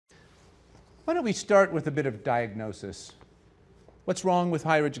Why don't we start with a bit of diagnosis? What's wrong with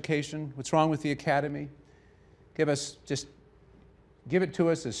higher education? What's wrong with the academy? Give it to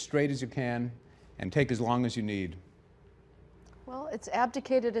us as straight as you can and take as long as you need. Well, it's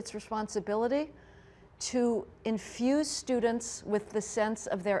abdicated its responsibility to infuse students with the sense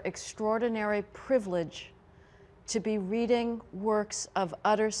of their extraordinary privilege to be reading works of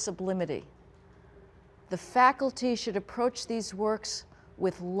utter sublimity. The faculty should approach these works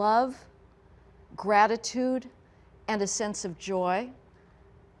with love, gratitude, and a sense of joy.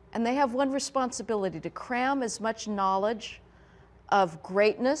 And they have one responsibility: to cram as much knowledge of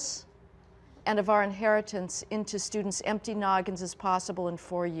greatness and of our inheritance into students' empty noggins as possible in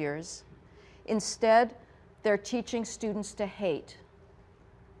 4 years. Instead, they're teaching students to hate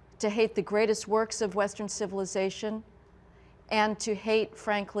the greatest works of Western civilization, and to hate,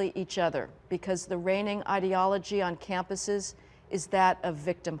 frankly, each other, because the reigning ideology on campuses is that of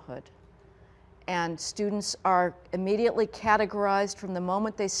victimhood. And students are immediately categorized from the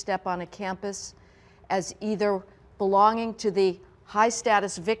moment they step on a campus as either belonging to the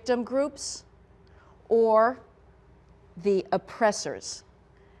high-status victim groups or the oppressors.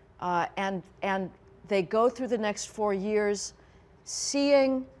 And they go through the next 4 years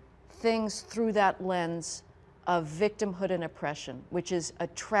seeing things through that lens of victimhood and oppression, which is a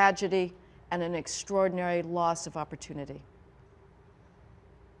tragedy and an extraordinary loss of opportunity.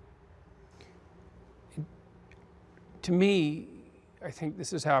 To me, I think this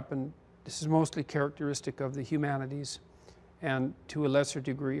has happened, this is mostly characteristic of the humanities and to a lesser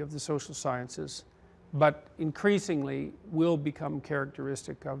degree of the social sciences, but increasingly will become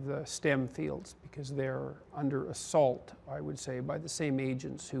characteristic of the STEM fields, because they're under assault, I would say, by the same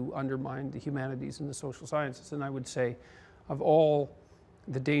agents who undermined the humanities and the social sciences. And I would say, of all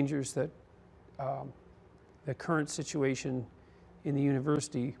the dangers that the current situation in the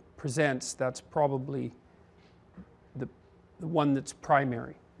university presents, that's probably the one that's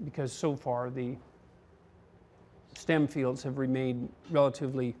primary, because so far the STEM fields have remained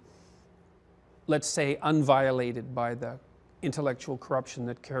relatively, let's say, unviolated by the intellectual corruption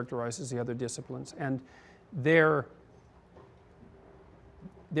that characterizes the other disciplines. And they're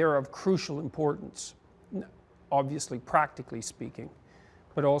of crucial importance, obviously practically speaking,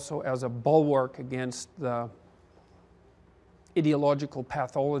 but also as a bulwark against the ideological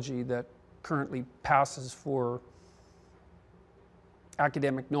pathology that currently passes for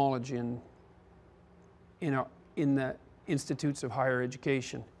academic knowledge in the institutes of higher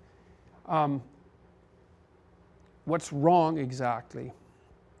education. What's wrong exactly?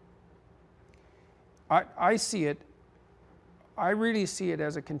 I really see it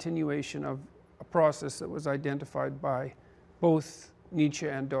as a continuation of a process that was identified by both Nietzsche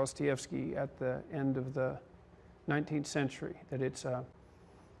and Dostoevsky at the end of the 19th century, that it's a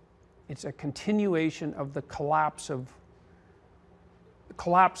continuation of the collapse of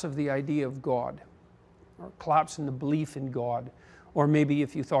the idea of God, or collapse in the belief in God, or maybe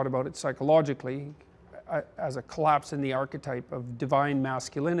if you thought about it psychologically, as a collapse in the archetype of divine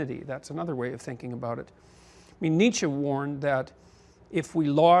masculinity. That's another way of thinking about it. I mean, Nietzsche warned that if we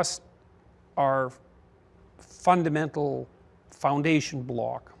lost our fundamental foundation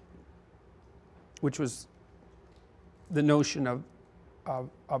block, which was the notion of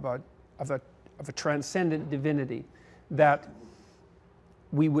a transcendent divinity, that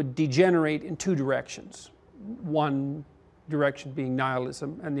we would degenerate in two directions. One direction being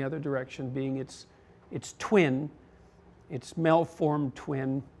nihilism, and the other direction being its twin, its malformed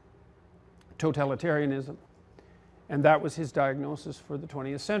twin, totalitarianism. And that was his diagnosis for the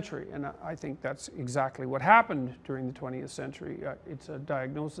 20th century. And I think that's exactly what happened during the 20th century. It's a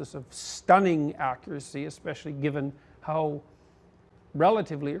diagnosis of stunning accuracy, especially given how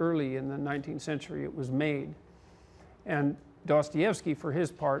relatively early in the 19th century it was made. And Dostoevsky, for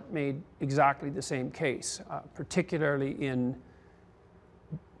his part, made exactly the same case, particularly in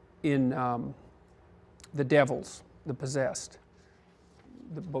The Devils, The Possessed,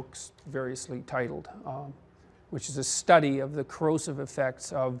 the book's variously titled, which is a study of the corrosive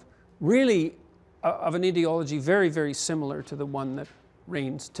effects of really of an ideology very, very similar to the one that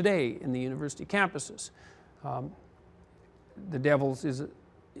reigns today in the university campuses. The Devils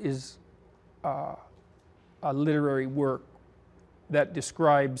is a literary work that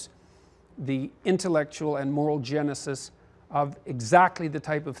describes the intellectual and moral genesis of exactly the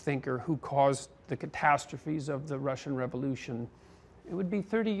type of thinker who caused the catastrophes of the Russian Revolution. It would be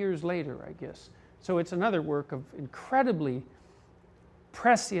 30 years later, I guess. So it's another work of incredibly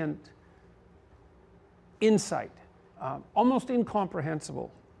prescient insight, almost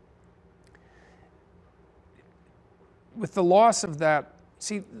incomprehensible. With the loss of that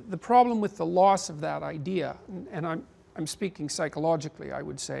see, the problem with the loss of that idea, and I'm speaking psychologically, I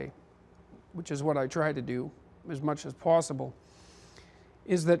would say, which is what I try to do as much as possible,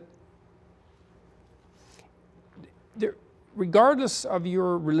 is that regardless of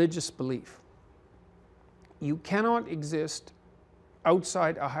your religious belief, you cannot exist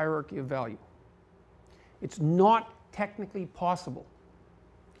outside a hierarchy of value. It's not technically possible.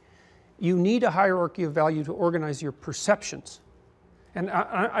 You need a hierarchy of value to organize your perceptions. And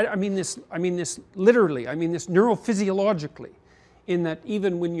I mean this literally, I mean this neurophysiologically, in that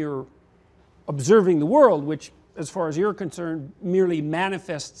even when you're observing the world, which as far as you're concerned merely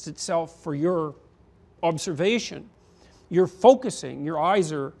manifests itself for your observation, you're focusing, your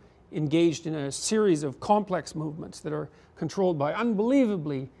eyes are engaged in a series of complex movements that are controlled by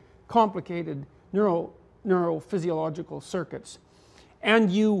unbelievably complicated neurophysiological circuits. And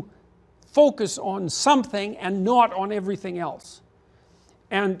you focus on something and not on everything else.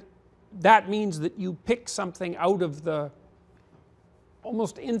 And that means that you pick something out of the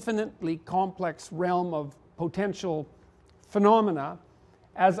almost infinitely complex realm of potential phenomena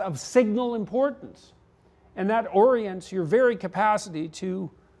as of signal importance. And that orients your very capacity to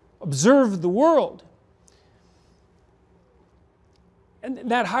observe the world.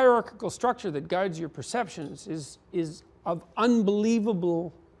 And that hierarchical structure that guides your perceptions is of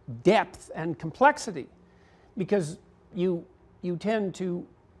unbelievable depth and complexity, because you tend to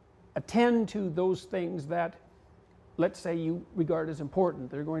attend to those things that, let's say, you regard as important.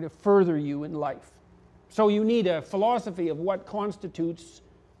 They're going to further you in life. So you need a philosophy of what constitutes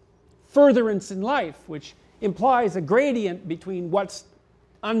furtherance in life, which implies a gradient between what's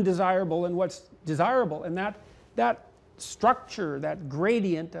undesirable and what's desirable. And that structure, that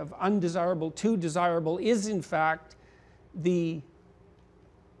gradient of undesirable to desirable, is in fact the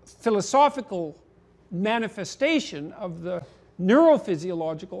philosophical manifestation of the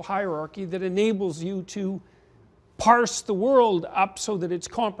neurophysiological hierarchy that enables you to parse the world up so that it's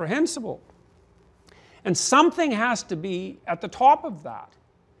comprehensible. And something has to be at the top of that.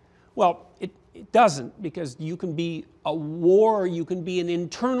 Well, it doesn't, because you can be a war, you can be an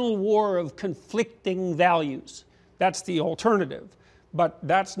internal war of conflicting values. That's the alternative. But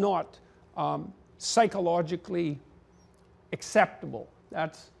that's not psychologically acceptable.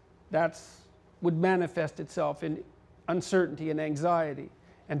 That's would manifest itself in uncertainty and anxiety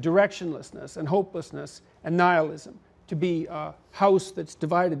and directionlessness and hopelessness and nihilism, to be a house that's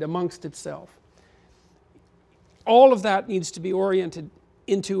divided amongst itself. All of that needs to be oriented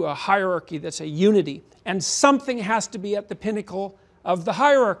into a hierarchy that's a unity, and something has to be at the pinnacle of the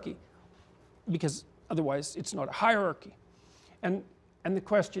hierarchy, because otherwise it's not a hierarchy. And the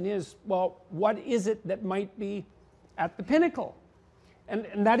question is, well, what is it that might be at the pinnacle?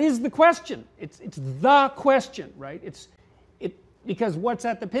 And that is the question. It's the question, right? Because what's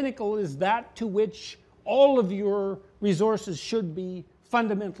at the pinnacle is that to which all of your resources should be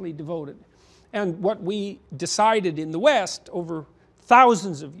fundamentally devoted. And what we decided in the West over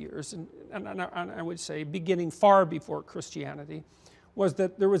thousands of years, and I would say beginning far before Christianity, was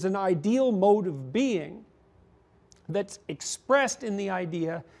that there was an ideal mode of being that's expressed in the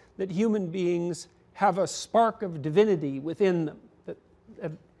idea that human beings have a spark of divinity within them,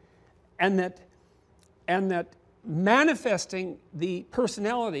 and that manifesting the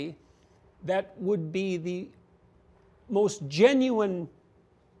personality that would be the most genuine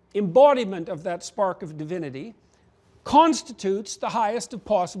embodiment of that spark of divinity constitutes the highest of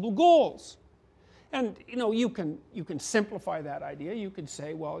possible goals. And you can simplify that idea. You could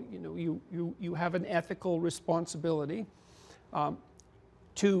say, well, you have an ethical responsibility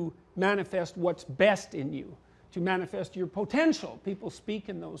to manifest what's best in you, to manifest your potential. People speak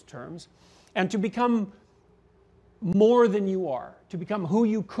in those terms, and to become more than you are, to become who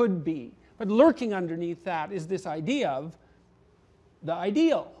you could be. But lurking underneath that is this idea of the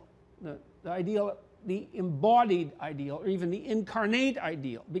ideal, the embodied ideal, or even the incarnate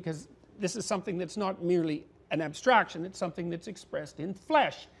ideal, because this is something that's not merely an abstraction, it's something that's expressed in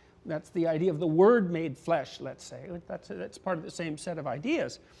flesh. That's the idea of the Word made flesh, let's say. That's part of the same set of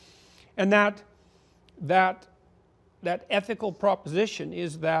ideas. And that ethical proposition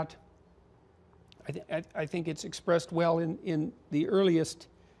is that, I think it's expressed well in the earliest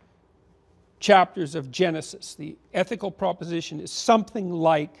chapters of Genesis. The ethical proposition is something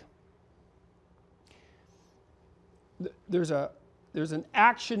like, there's an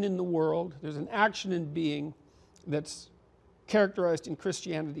action in the world, there's an action in being that's characterized in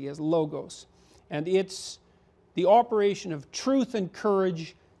Christianity as logos. And it's the operation of truth and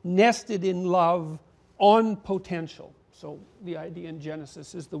courage nested in love on potential. So the idea in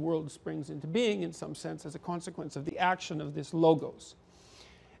Genesis is the world springs into being in some sense as a consequence of the action of this logos.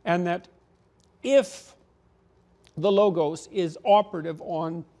 and that if the logos is operative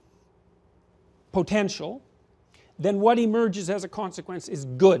on potential, then what emerges as a consequence is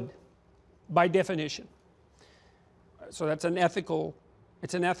good by definition. So that's an ethical,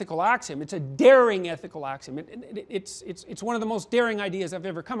 it's an ethical axiom. It's a daring ethical axiom. It's one of the most daring ideas I've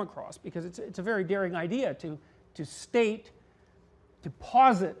ever come across, because it's a very daring idea to state, to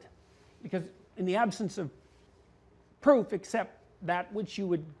posit, because in the absence of proof except that which you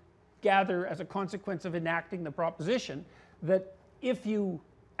would gather as a consequence of enacting the proposition, that if you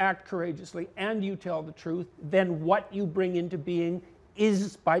act courageously and you tell the truth, then what you bring into being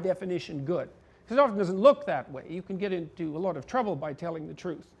is by definition good. Because it often doesn't look that way. You can get into a lot of trouble by telling the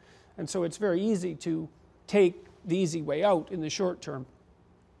truth. And so it's very easy to take the easy way out in the short term.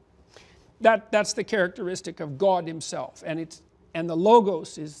 That's the characteristic of God himself. And the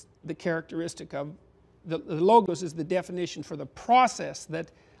logos is the characteristic of, the logos is the definition for the process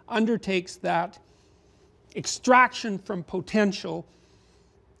that undertakes that extraction from potential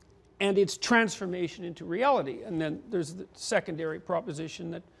and its transformation into reality. And then there's the secondary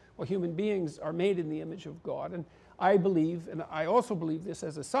proposition that, well, human beings are made in the image of God. And I believe, and I also believe this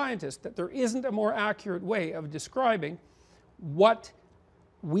as a scientist, that there isn't a more accurate way of describing what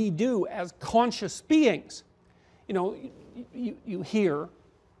we do as conscious beings. You know, you hear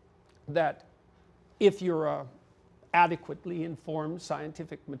that if you're a adequately informed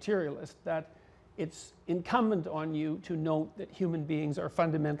scientific materialist, that it's incumbent on you to note that human beings are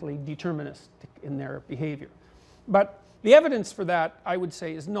fundamentally deterministic in their behavior. But the evidence for that, I would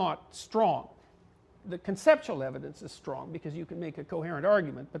say, is not strong. The conceptual evidence is strong because you can make a coherent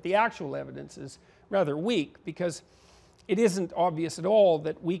argument, but the actual evidence is rather weak, because it isn't obvious at all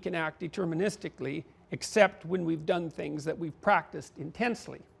that we can act deterministically except when we've done things that we've practiced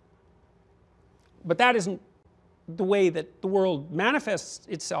intensely. But that isn't the way that the world manifests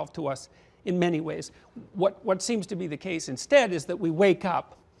itself to us in many ways. What seems to be the case instead is that we wake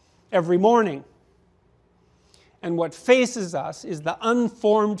up every morning, and what faces us is the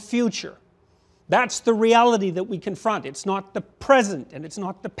unformed future. That's the reality that we confront. It's not the present and it's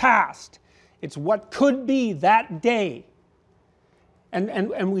not the past. It's what could be that day.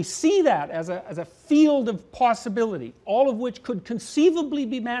 And we see that as a field of possibility, all of which could conceivably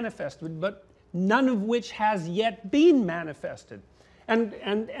be manifested, but none of which has yet been manifested. And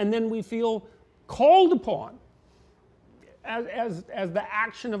then we feel called upon as the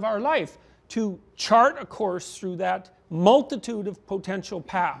action of our life to chart a course through that multitude of potential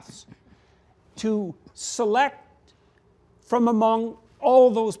paths, to select from among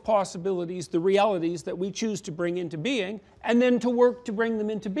all those possibilities the realities that we choose to bring into being, and then to work to bring them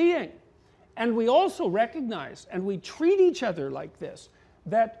into being. And we also recognize, and we treat each other like this,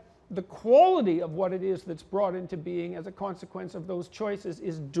 that the quality of what it is that's brought into being as a consequence of those choices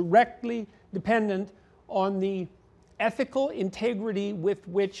is directly dependent on the ethical integrity with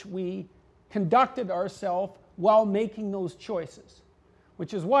which we conducted ourselves while making those choices.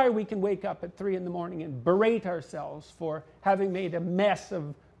 Which is why we can wake up at 3 in the morning and berate ourselves for having made a mess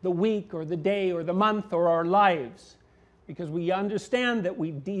of the week or the day or the month or our lives. Because we understand that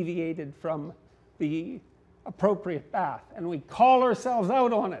we deviated from the appropriate path, and we call ourselves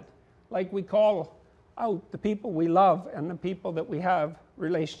out on it, like we call out the people we love and the people that we have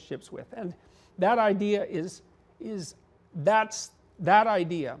relationships with. And that idea that's that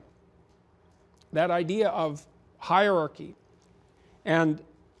idea of hierarchy and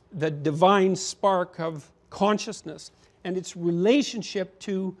the divine spark of consciousness and its relationship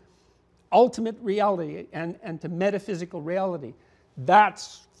to ultimate reality and to metaphysical reality.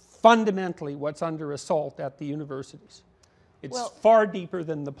 That's fundamentally what's under assault at the universities. It's far deeper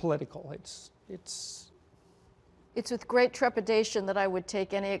than the political. It's with great trepidation that I would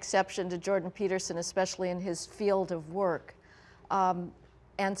take any exception to Jordan Peterson, especially in his field of work.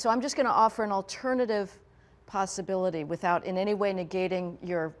 And so I'm just going to offer an alternative possibility without in any way negating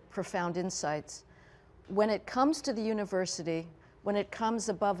your profound insights. When it comes to the university, when it comes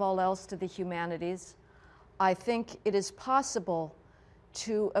above all else to the humanities, I think it is possible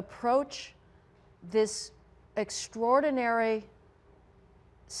to approach this extraordinary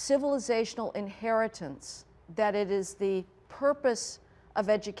civilizational inheritance that it is the purpose of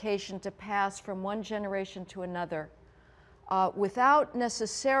education to pass from one generation to another without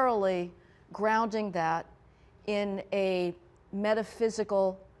necessarily grounding that in a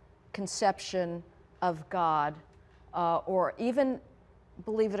metaphysical conception of God or even,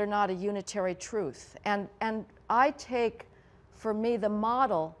 believe it or not, a unitary truth. And I take, for me, the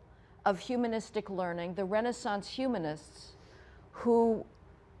model of humanistic learning, the Renaissance humanists who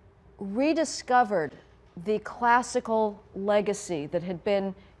rediscovered the classical legacy that had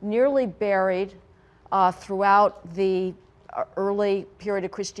been nearly buried throughout the early period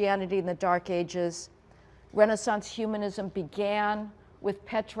of Christianity in the Dark Ages. Renaissance humanism began with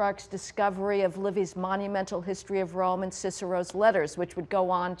Petrarch's discovery of Livy's monumental history of Rome and Cicero's letters, which would go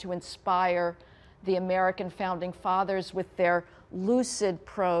on to inspire the American founding fathers with their lucid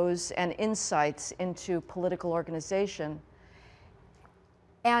prose and insights into political organization.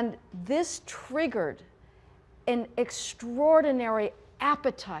 And this triggered an extraordinary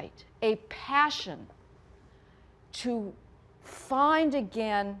appetite, a passion to find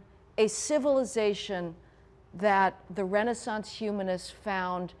again a civilization that the Renaissance humanists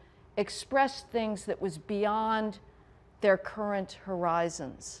found expressed things that was beyond their current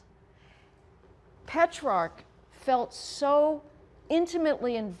horizons. Petrarch felt so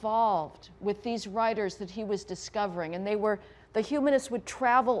intimately involved with these writers that he was discovering, and the humanists would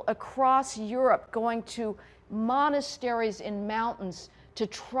travel across Europe, going to monasteries in mountains to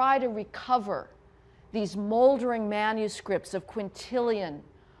try to recover these moldering manuscripts of Quintilian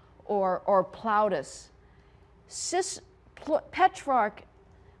or Plautus. Petrarch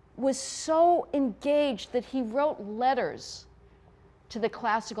was so engaged that he wrote letters to the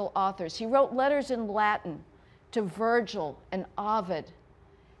classical authors. He wrote letters in Latin to Virgil and Ovid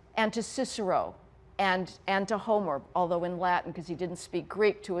and to Cicero and to Homer, although in Latin because he didn't speak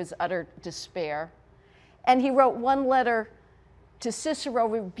Greek, to his utter despair. And he wrote one letter to Cicero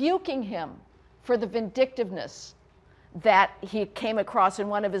rebuking him for the vindictiveness that he came across in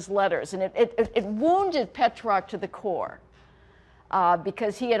one of his letters. And it wounded Petrarch to the core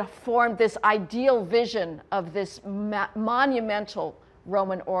because he had formed this ideal vision of this monumental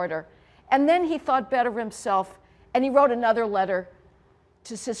Roman order. And then he thought better of himself, and he wrote another letter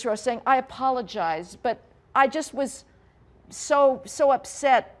to Cicero saying, I apologize, but I just was so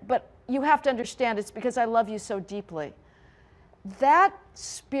upset, but you have to understand it's because I love you so deeply. That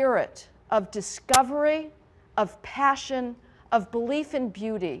spirit of discovery, of passion, of belief in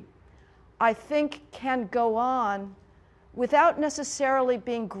beauty, I think can go on without necessarily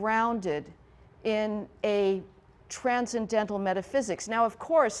being grounded in a transcendental metaphysics. Now, of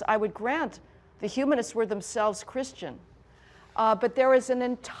course, I would grant the humanists were themselves Christian, but there is an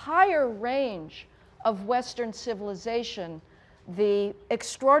entire range of Western civilization, the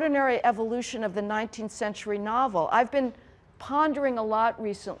extraordinary evolution of the 19th century novel. I've been pondering a lot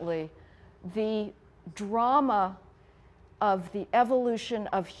recently the drama of the evolution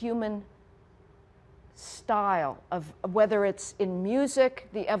of human style, of whether it's in music,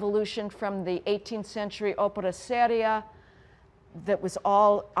 the evolution from the 18th century opera seria, that was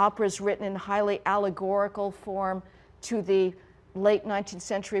all operas written in highly allegorical form, to the late 19th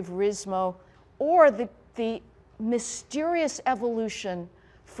century verismo, or the mysterious evolution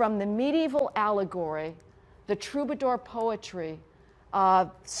from the medieval allegory, the troubadour poetry,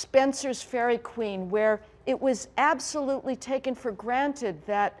 Spenser's Faerie Queene, where it was absolutely taken for granted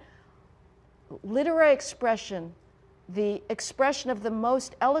that literary expression, the expression of the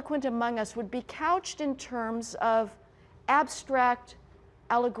most eloquent among us, would be couched in terms of abstract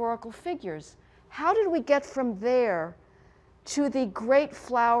allegorical figures. How did we get from there to the great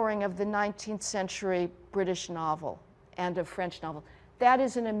flowering of the 19th century British novel and of French novel? That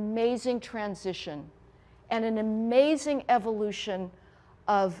is an amazing transition and an amazing evolution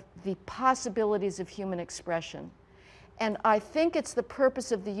of the possibilities of human expression. And I think it's the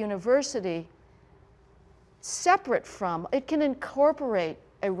purpose of the university, separate from, it can incorporate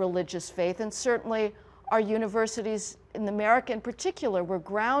a religious faith, and certainly our universities in America in particular were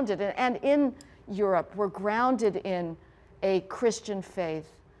grounded, and in Europe were grounded in a Christian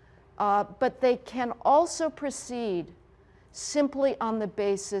faith. But they can also proceed simply on the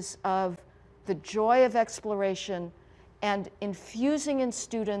basis of the joy of exploration and infusing in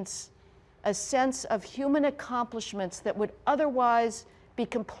students a sense of human accomplishments that would otherwise be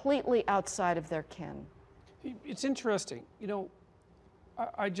completely outside of their ken. It's interesting. You know,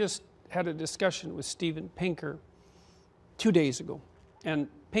 I just had a discussion with Steven Pinker 2 days ago, and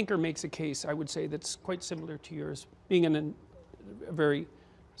Pinker makes a case, I would say, that's quite similar to yours, being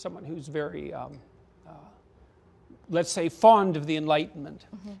someone who's very, let's say, fond of the Enlightenment.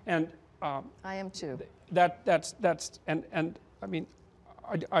 Mm-hmm. And I am too. And I mean,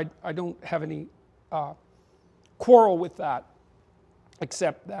 I don't have any quarrel with that,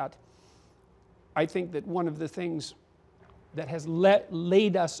 except that I think that one of the things that has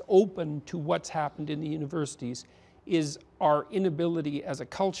laid us open to what's happened in the universities is our inability as a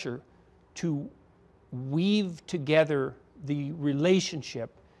culture to weave together the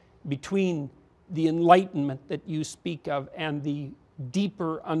relationship between the Enlightenment that you speak of and the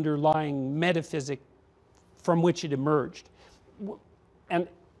deeper underlying metaphysic from which it emerged. And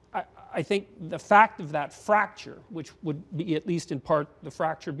I think the fact of that fracture, which would be at least in part the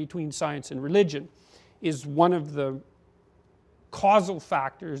fracture between science and religion, is one of the causal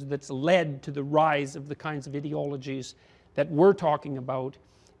factors that's led to the rise of the kinds of ideologies that we're talking about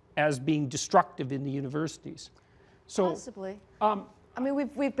as being destructive in the universities. So, possibly. I mean,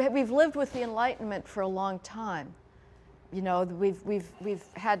 we've lived with the Enlightenment for a long time. You know, we've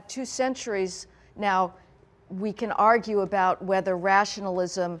had 2 centuries now. We can argue about whether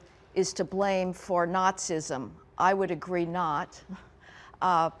rationalism is to blame for Nazism. I would agree not.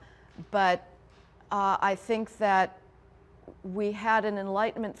 But I think that we had an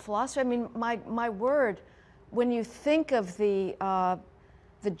Enlightenment philosophy. I mean, my word, when you think of the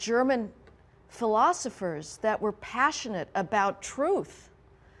German philosophers that were passionate about truth,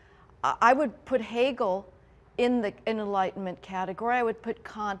 I would put Hegel in the Enlightenment category. I would put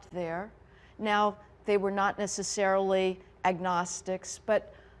Kant there. Now, they were not necessarily agnostics,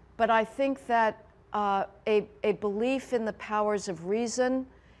 but I think that a belief in the powers of reason,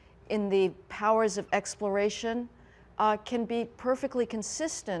 in the powers of exploration, can be perfectly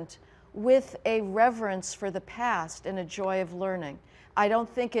consistent with a reverence for the past and a joy of learning. I don't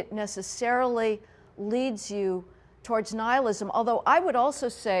think it necessarily leads you towards nihilism, although I would also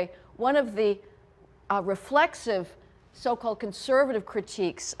say one of the reflexive so-called conservative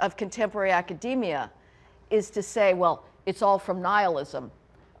critiques of contemporary academia is to say, well, it's all from nihilism,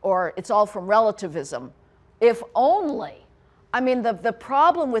 or it's all from relativism. If only. I mean, the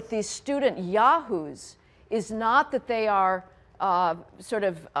problem with these student yahoos is not that they are sort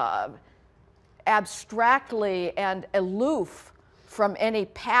of abstractly and aloof from any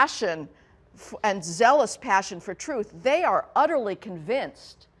passion and zealous passion for truth. They are utterly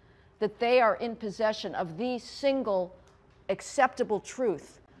convinced that they are in possession of the single acceptable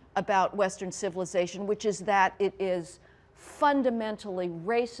truth about Western civilization, which is that it is fundamentally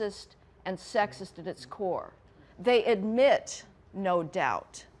racist and sexist at its core. They admit no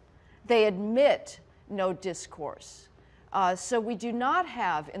doubt. They admit no discourse. So we do not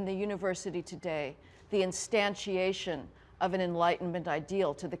have in the university today the instantiation of an Enlightenment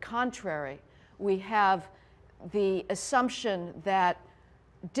ideal. To the contrary, we have the assumption that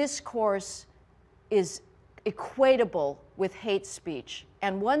discourse is equatable with hate speech.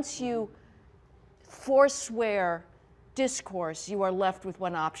 And once you forswear discourse, you are left with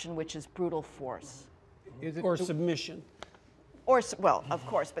one option, which is brutal force. Or submission. Or, well, of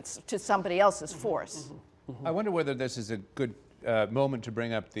course, but to somebody else's force. I wonder whether this is a good moment to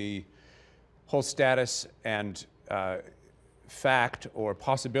bring up the whole status and fact or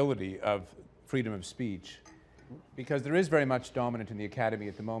possibility of freedom of speech, because there is very much dominant in the academy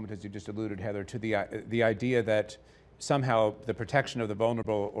at the moment, as you just alluded, Heather, to the idea that somehow the protection of the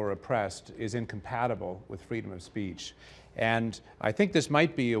vulnerable or oppressed is incompatible with freedom of speech. And I think this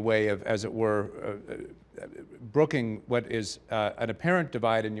might be a way of, as it were, brooking what is an apparent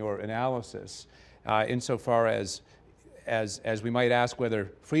divide in your analysis, insofar as we might ask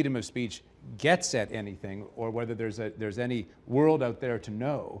whether freedom of speech gets at anything, or whether there's any world out there to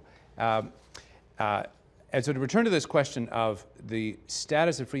know. And so to return to this question of the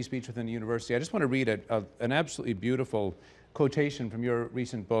status of free speech within the university, I just want to read an absolutely beautiful quotation from your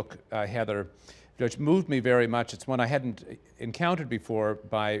recent book, Heather, which moved me very much. It's one I hadn't encountered before,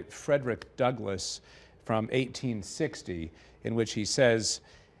 by Frederick Douglass from 1860, in which he says,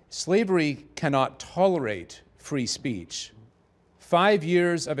 "Slavery cannot tolerate free speech. 5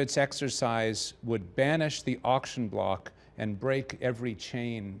 years of its exercise would banish the auction block and break every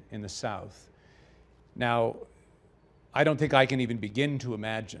chain in the South." Now, I don't think I can even begin to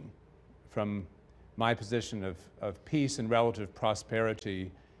imagine, from my position of peace and relative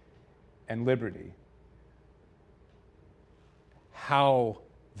prosperity and liberty, how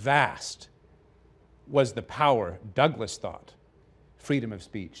vast was the power Douglass thought freedom of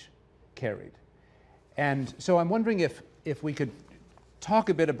speech carried. And so I'm wondering if we could talk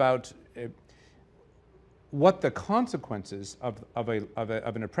a bit about what the consequences of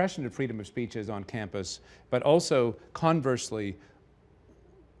an oppression of freedom of speech is on campus, but also conversely,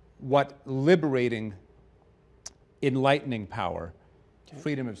 what liberating, enlightening power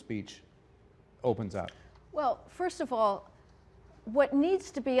freedom of speech opens up. Well, first of all, what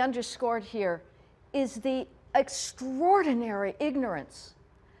needs to be underscored here is the extraordinary ignorance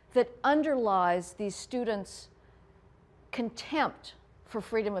that underlies these students' contempt for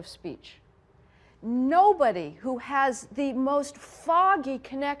freedom of speech. Nobody who has the most foggy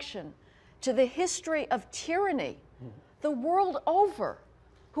connection to the history of tyranny the world over,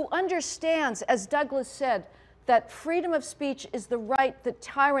 who understands, as Douglass said, that freedom of speech is the right that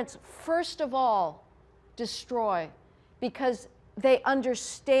tyrants first of all destroy, because they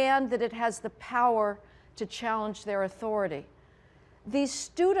understand that it has the power to challenge their authority. These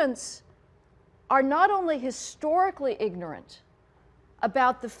students are not only historically ignorant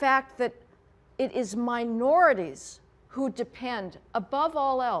about the fact that it is minorities who depend, above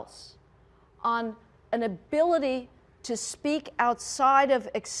all else, on an ability to speak outside of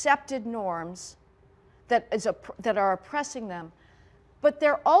accepted norms that are oppressing them, but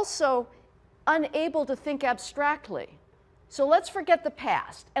they're also unable to think abstractly. So let's forget the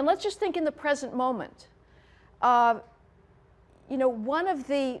past, and let's just think in the present moment. You know, one of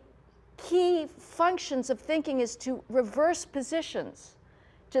the key functions of thinking is to reverse positions.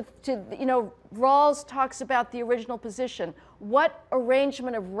 You know, Rawls talks about the original position. What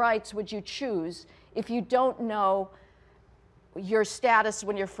arrangement of rights would you choose if you don't know your status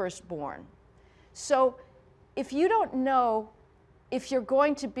when you're first born? So if you don't know if you're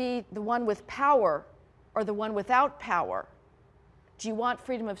going to be the one with power or the one without power, do you want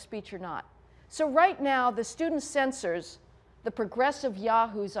freedom of speech or not? So right now, the student censors, the progressive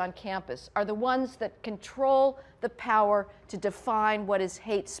yahoos on campus, are the ones that control the power to define what is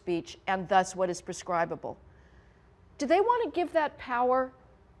hate speech and thus what is prescribable. Do they want to give that power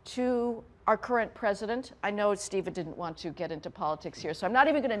to our current president? I know Stephen didn't want to get into politics here, so I'm not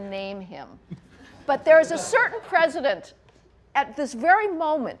even going to name him. But there is a certain president at this very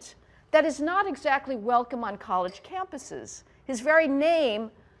moment that is not exactly welcome on college campuses. His very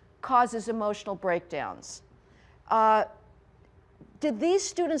name causes emotional breakdowns. Did these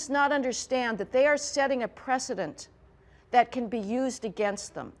students not understand that they are setting a precedent that can be used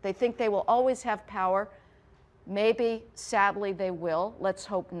against them? They think they will always have power. Maybe, sadly, they will. Let's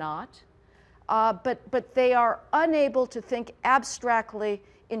hope not. But they are unable to think abstractly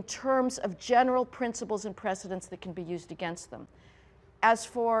in terms of general principles and precedents that can be used against them. As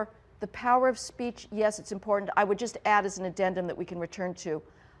for the power of speech, yes, it's important. I would just add as an addendum that we can return to,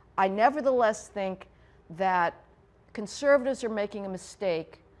 I nevertheless think that conservatives are making a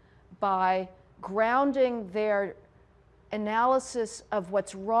mistake by grounding their analysis of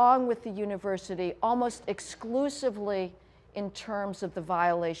what's wrong with the university almost exclusively in terms of the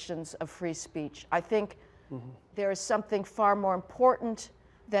violations of free speech. I think there is something far more important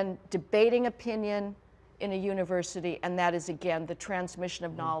than debating opinion in a university, and that is, again, the transmission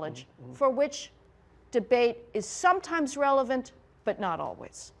of knowledge, for which debate is sometimes relevant, but not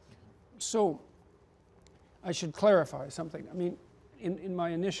always. So I should clarify something. I mean, in my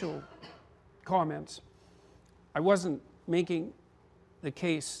initial comments, I wasn't making the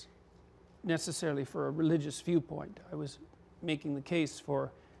case necessarily for a religious viewpoint. I was making the case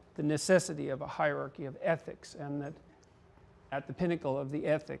for the necessity of a hierarchy of ethics, and that at the pinnacle of the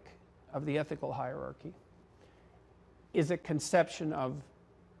ethical hierarchy is a conception of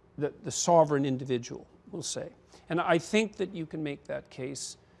the sovereign individual, we'll say. And I think that you can make that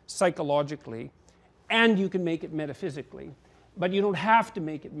case psychologically, and you can make it metaphysically, but you don't have to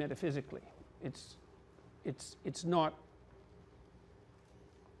make it metaphysically. It's not,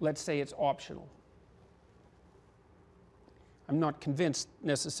 let's say it's optional. I'm not convinced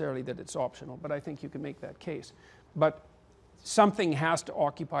necessarily that it's optional, but I think you can make that case. But something has to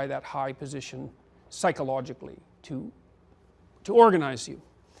occupy that high position psychologically to organize you.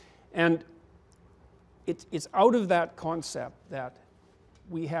 And it's out of that concept that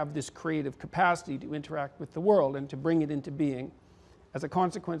we have this creative capacity to interact with the world and to bring it into being as a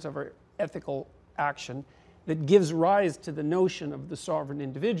consequence of our ethical action that gives rise to the notion of the sovereign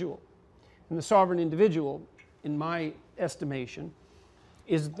individual. And the sovereign individual, in my estimation,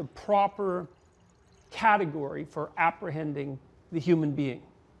 is the proper category for apprehending the human being.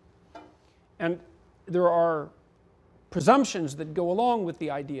 And there are presumptions that go along with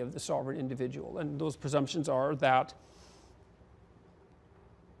the idea of the sovereign individual, and those presumptions are that,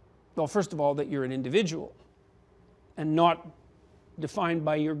 well, first of all, that you're an individual and not defined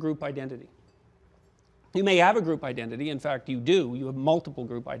by your group identity. You may have a group identity, in fact you do, you have multiple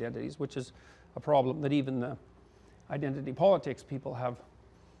group identities, which is a problem that even the identity politics people have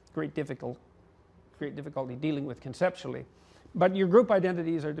great difficulty dealing with conceptually. But your group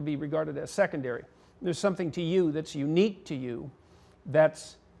identities are to be regarded as secondary. There's something to you that's unique to you,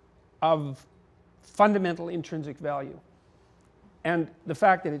 that's of fundamental intrinsic value. And the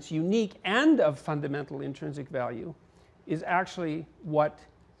fact that it's unique and of fundamental intrinsic value is actually what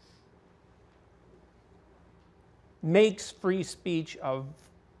makes free speech of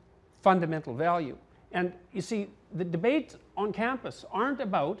fundamental value. And you see, the debates on campus aren't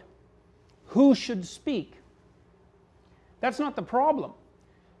about who should speak. That's not the problem.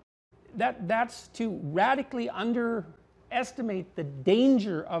 That's to radically underestimate the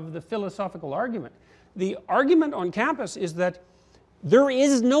danger of the philosophical argument. the argument on campus is that there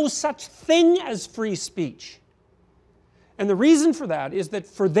is no such thing as free speech. And the reason for that is that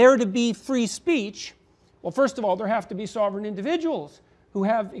for there to be free speech, well, first of all, there have to be sovereign individuals who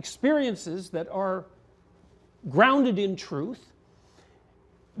have experiences that are grounded in truth,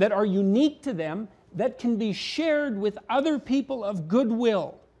 that are unique to them, that can be shared with other people of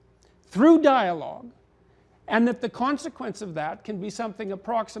goodwill through dialogue, and that the consequence of that can be something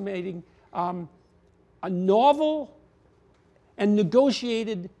approximating a novel and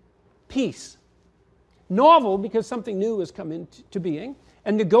negotiated peace. Novel because something new has come into being,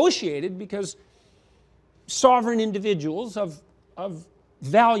 and negotiated because sovereign individuals of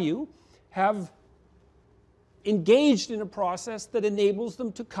value have engaged in a process that enables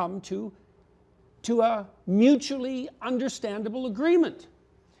them to come to a mutually understandable agreement.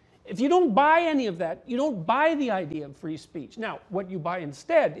 If you don't buy any of that, you don't buy the idea of free speech. Now, what you buy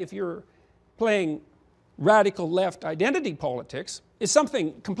instead, if you're playing radical left identity politics, is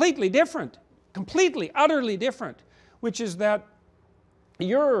something completely different, completely, utterly different, which is that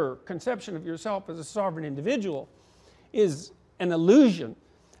your conception of yourself as a sovereign individual is an illusion.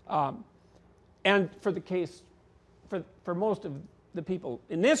 And for the case, for most of the people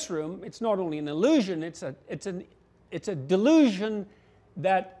in this room, it's not only an illusion, it's a delusion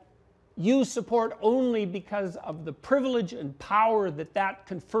that you support only because of the privilege and power that that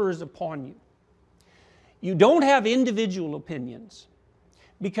confers upon you. You don't have individual opinions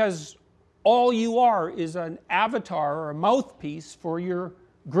because all you are is an avatar or a mouthpiece for your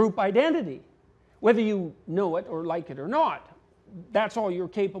group identity. Whether you know it or like it or not, that's all you're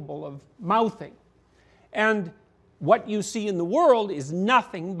capable of mouthing. And what you see in the world is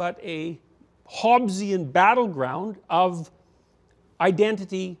nothing but a Hobbesian battleground of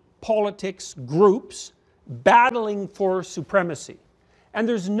identity politics groups battling for supremacy. And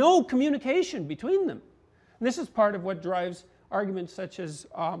there's no communication between them. And this is part of what drives arguments such as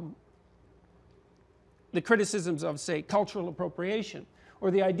the criticisms of, say, cultural appropriation,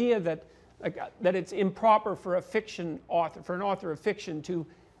 or the idea that it's improper for a fiction author, for an author of fiction to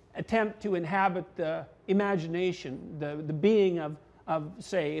attempt to inhabit the imagination, the being of,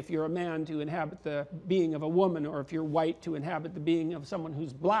 say, if you're a man, to inhabit the being of a woman, or if you're white, to inhabit the being of someone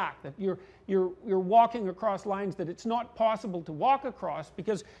who's black. That you're walking across lines that it's not possible to walk across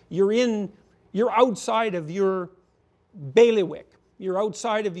because you're outside of your bailiwick, you're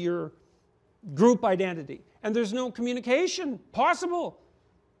outside of your group identity, and there's no communication possible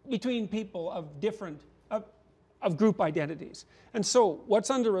between people of different of group identities. And so what's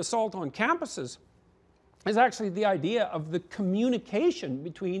under assault on campuses is actually the idea of the communication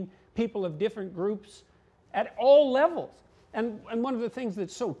between people of different groups at all levels. And one of the things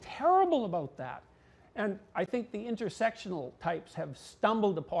that's so terrible about that, and I think the intersectional types have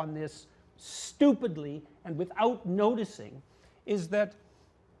stumbled upon this stupidly and without noticing, is that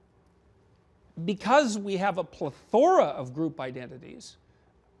because we have a plethora of group identities,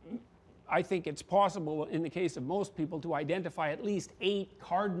 I think it's possible in the case of most people to identify at least 8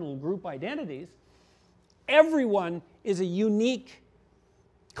 cardinal group identities. Everyone is a unique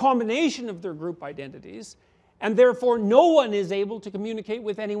combination of their group identities, and therefore no one is able to communicate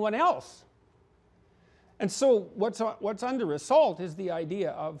with anyone else. And so what's under assault is the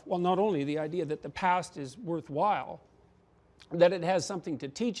idea of, well, not only the idea that the past is worthwhile, that it has something to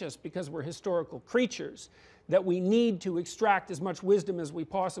teach us because we're historical creatures, that we need to extract as much wisdom as we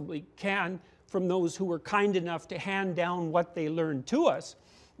possibly can from those who were kind enough to hand down what they learned to us,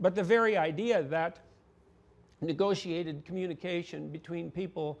 but the very idea that negotiated communication between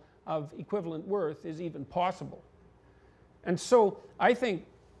people of equivalent worth is even possible. And so I think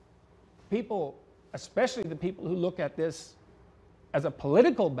people, especially the people who look at this as a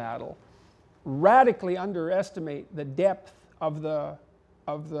political battle, radically underestimate the depth of the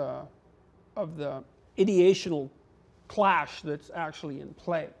ideational clash that's actually in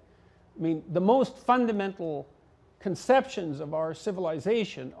play. I mean, the most fundamental conceptions of our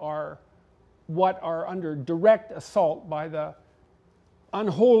civilization are what are under direct assault by the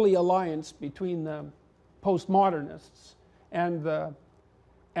unholy alliance between the postmodernists and the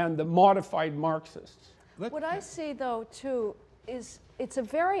modified Marxists. What I see, though, too, is it's a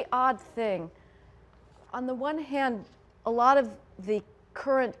very odd thing. On the one hand, a lot of the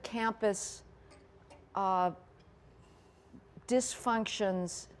current campus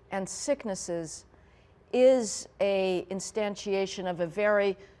dysfunctions and sicknesses is a instantiation of a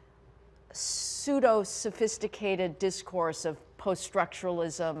very pseudo-sophisticated discourse of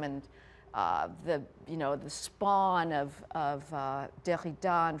post-structuralism and the spawn of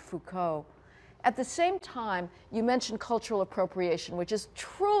Derrida and Foucault. At the same time, you mentioned cultural appropriation, which is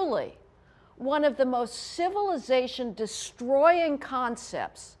truly one of the most civilization-destroying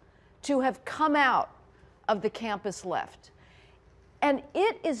concepts to have come out of the campus left. And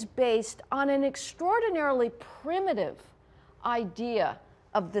it is based on an extraordinarily primitive idea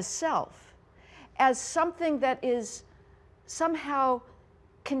of the self as something that is somehow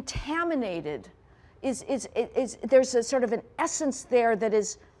contaminated. There's a sort of an essence there that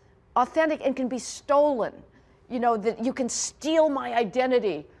is authentic and can be stolen. You know, that you can steal my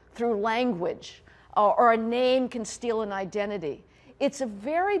identity through language, or a name can steal an identity. It's a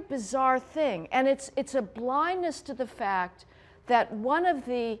very bizarre thing, and it's a blindness to the fact that one of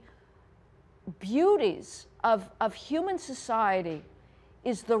the beauties of human society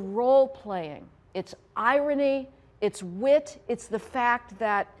is the role playing. It's irony, it's wit, it's the fact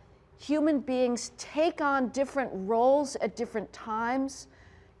that human beings take on different roles at different times.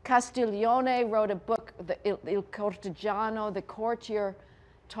 Castiglione wrote a book, Il Cortigiano, the courtier,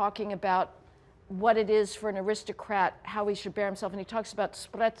 talking about what it is for an aristocrat, how he should bear himself, and he talks about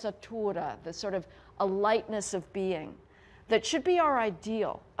sprezzatura, the sort of a lightness of being that should be our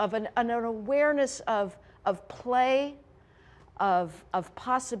ideal, of an awareness of play, of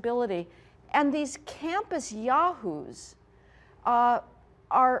possibility. And these campus yahoos are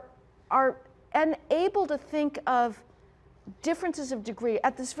unable to think of differences of degree.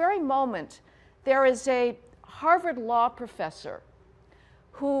 At this very moment, there is a Harvard law professor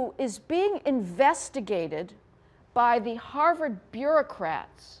who is being investigated by the Harvard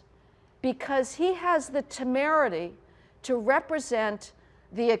bureaucrats because he has the temerity to represent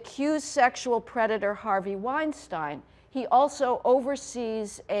the accused sexual predator Harvey Weinstein. He also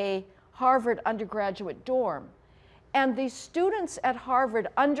oversees a Harvard undergraduate dorm. And the students at Harvard,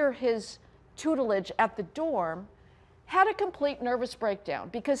 under his tutelage at the dorm, had a complete nervous breakdown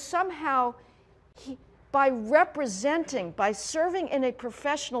because somehow by serving in a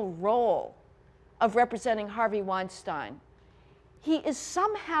professional role of representing Harvey Weinstein, he is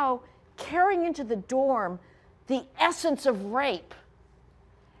somehow carrying into the dorm the essence of rape.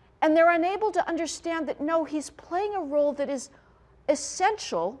 And they're unable to understand that, no, he's playing a role that is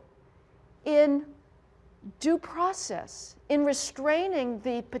essential in due process, in restraining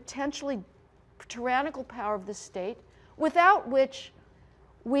the potentially tyrannical power of the state, without which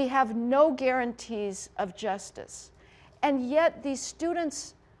we have no guarantees of justice. And yet these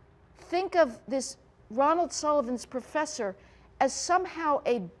students think of this Ronald Sullivan's professor as somehow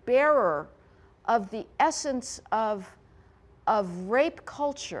a bearer of the essence of rape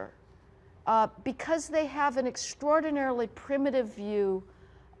culture because they have an extraordinarily primitive view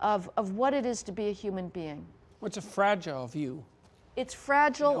of what it is to be a human being. Well, it's a fragile view. It's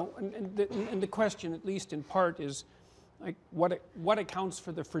fragile. You know, and the question, at least in part, is like what accounts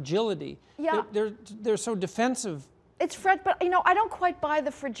for the fragility? Yeah. They're so defensive. It's but you know, I don't quite buy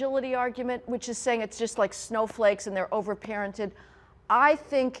the fragility argument, which is saying it's just like snowflakes and they're overparented. I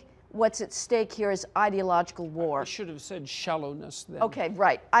think what's at stake here is ideological war. I should have said shallowness then. Okay,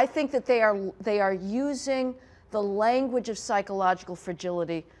 right. I think that they are using the language of psychological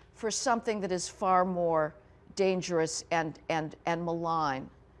fragility for something that is far more dangerous and malign,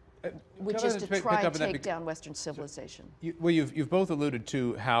 which is to try and take down Western civilization. You've both alluded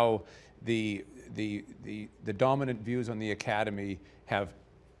to how the dominant views on the academy have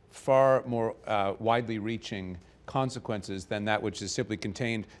far more widely reaching consequences than that which is simply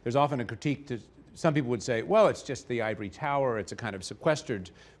contained. There's often a critique to, some people would say, well, it's just the ivory tower, it's a kind of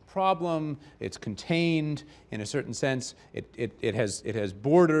sequestered problem, it's contained in a certain sense, it has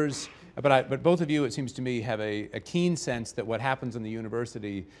borders, but both of you, it seems to me, have a keen sense that what happens in the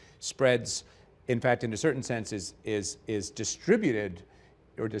university spreads, in fact, in a certain sense, is distributed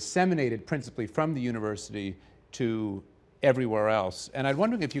or disseminated principally from the university to everywhere else. And I'm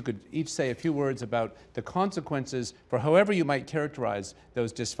wondering if you could each say a few words about the consequences for however you might characterize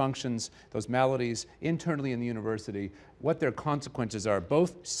those dysfunctions, those maladies internally in the university, what their consequences are,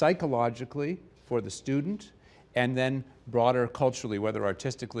 both psychologically for the student and then broader culturally, whether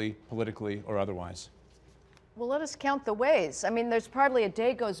artistically, politically, or otherwise. Well, let us count the ways. I mean, there's hardly a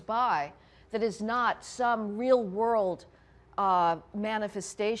day goes by that is not some real world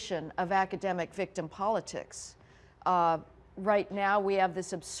manifestation of academic victim politics. Right now, we have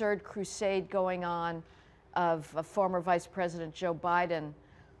this absurd crusade going on of former Vice President Joe Biden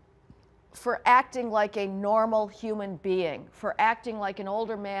for acting like a normal human being, for acting like an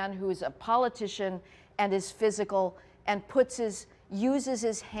older man who is a politician and is physical and uses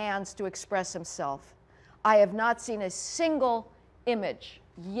his hands to express himself. I have not seen a single image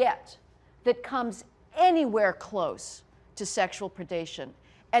yet that comes anywhere close to sexual predation.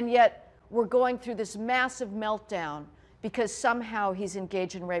 And yet, we're going through this massive meltdown because somehow he's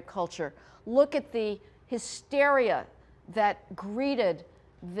engaged in rape culture. Look at the hysteria that greeted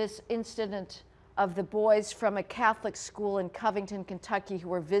this incident of the boys from a Catholic school in Covington, Kentucky, who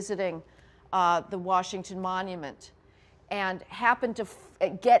were visiting the Washington Monument and happened to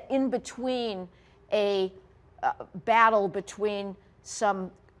get in between a battle between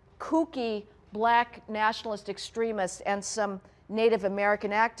some kooky black nationalist extremists and some Native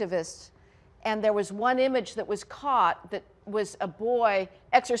American activists. And there was one image that was caught that was a boy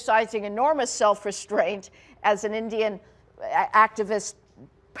exercising enormous self-restraint as an Indian activist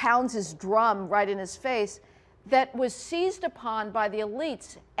pounds his drum right in his face, that was seized upon by the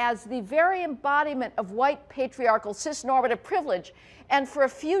elites as the very embodiment of white patriarchal cisnormative privilege. And for a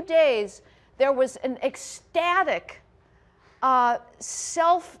few days, there was an ecstatic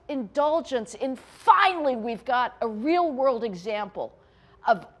self-indulgence in finally we've got a real-world example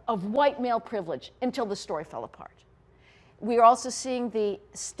of white male privilege, until the story fell apart. We are also seeing the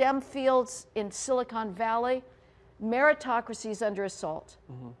STEM fields in Silicon Valley. Meritocracy is under assault.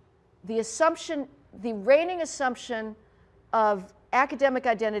 The assumption, the reigning assumption of academic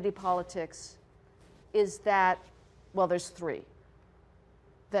identity politics is that, well, there's three.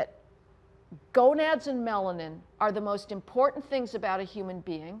 That gonads and melanin are the most important things about a human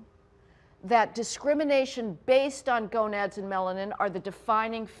being, that discrimination based on gonads and melanin are the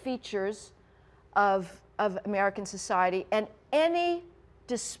defining features of American society, and any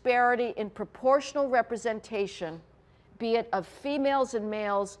disparity in proportional representation, be it of females and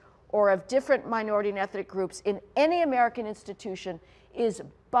males or of different minority and ethnic groups in any American institution, is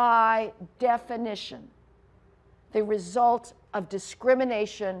by definition the result of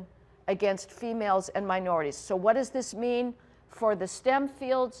discrimination against females and minorities. So what does this mean for the STEM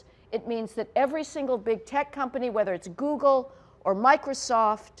fields? It means that every single big tech company, whether it's Google or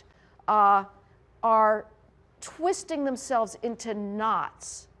Microsoft, are twisting themselves into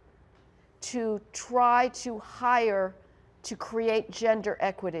knots to try to hire, to create gender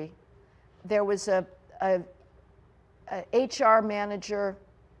equity. There was a HR manager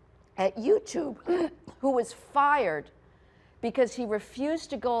at YouTube who was fired because he refused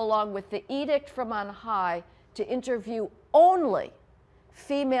to go along with the edict from on high to interview only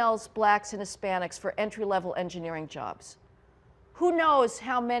females, blacks, and Hispanics for entry-level engineering jobs. Who knows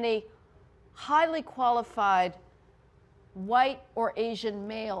how many highly qualified white or Asian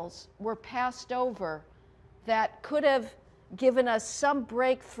males were passed over that could have given us some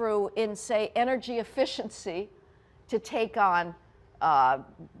breakthrough in, say, energy efficiency to take on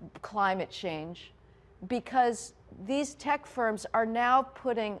climate change, because these tech firms are now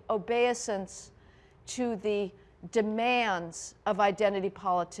putting obeisance to the demands of identity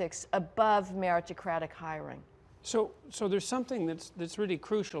politics above meritocratic hiring. So there's something that's really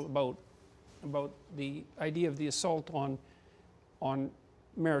crucial about the idea of the assault on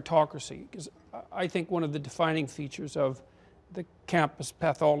meritocracy, because I think one of the defining features of the campus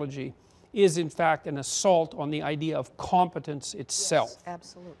pathology is in fact an assault on the idea of competence itself. Yes,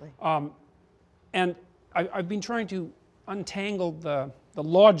 absolutely. And I've been trying to untangle the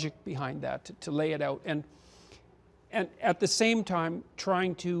logic behind that, to lay it out, and at the same time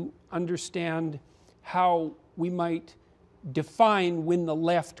trying to understand how we might define when the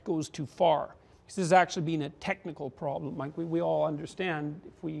left goes too far. This has actually been a technical problem. Like we all understand,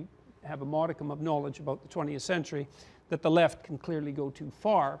 if we have a modicum of knowledge about the 20th century, that the left can clearly go too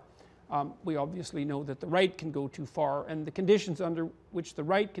far. We obviously know that the right can go too far, and the conditions under which the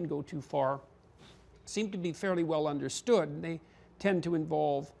right can go too far seem to be fairly well understood. They tend to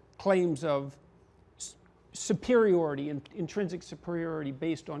involve claims of superiority, and intrinsic superiority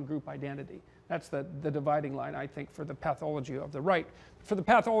based on group identity. That's the dividing line, I think, for the pathology of the right. For the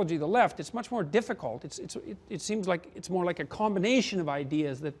pathology of the left, it's much more difficult. It seems like it's more like a combination of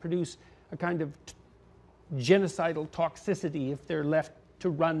ideas that produce a kind of genocidal toxicity if they're left to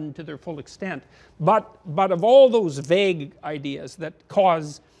run to their full extent. But of all those vague ideas that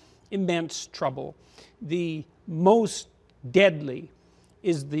cause immense trouble, the most deadly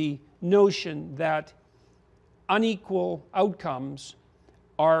is the notion that unequal outcomes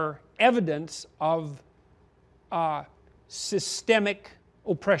are evidence of systemic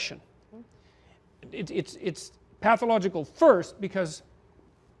oppression. It's pathological first because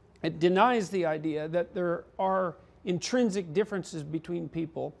it denies the idea that there are intrinsic differences between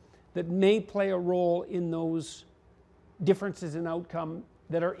people that may play a role in those differences in outcome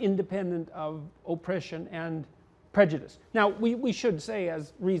that are independent of oppression and prejudice. Now, we should say,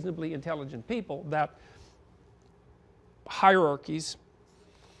 as reasonably intelligent people, that hierarchies,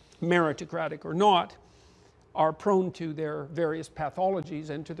 meritocratic or not, are prone to their various pathologies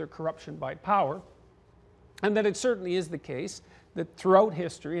and to their corruption by power. And that it certainly is the case that throughout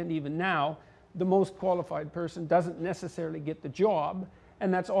history, and even now, the most qualified person doesn't necessarily get the job,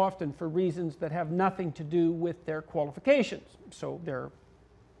 and that's often for reasons that have nothing to do with their qualifications. So they're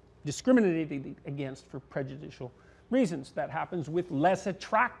discriminated against for prejudicial reasons. That happens with less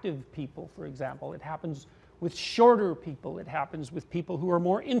attractive people, for example. It happens with shorter people. It happens with people who are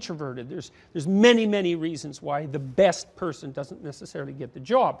more introverted. There's many, many reasons why the best person doesn't necessarily get the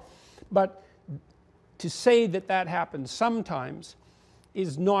job. But to say that that happens sometimes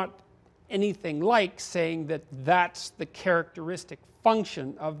is not anything like saying that that's the characteristic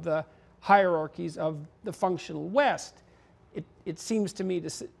function of the hierarchies of the functional West. It seems to me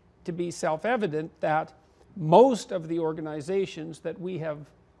to be self-evident that most of the organizations that we have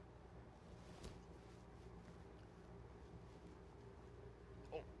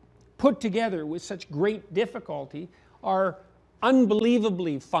put together with such great difficulty are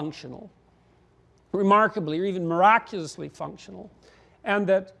unbelievably functional, remarkably or even miraculously functional, and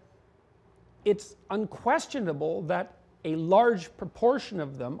that it's unquestionable that a large proportion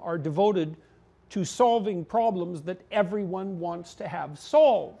of them are devoted to solving problems that everyone wants to have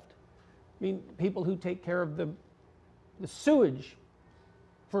solved. I mean, people who take care of the sewage,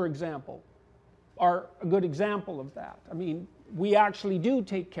 for example, are a good example of that. I mean, we actually do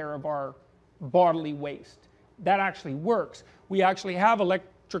take care of our bodily waste. That actually works. We actually have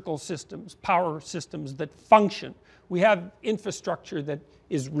electrical systems, power systems that function. We have infrastructure that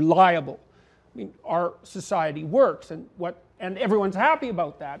is reliable. I mean, our society works, and everyone's happy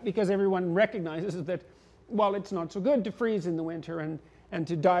about that because everyone recognizes that, well, it's not so good to freeze in the winter and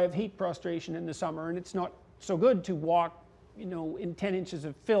to die of heat prostration in the summer, and it's not so good to walk, you know, in 10 inches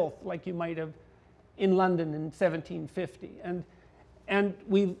of filth like you might have in London in 1750. And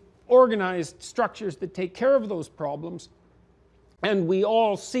we've organized structures that take care of those problems, and we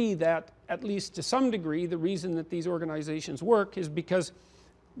all see that, at least to some degree, the reason that these organizations work is because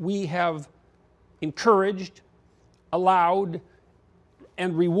we have encouraged, allowed,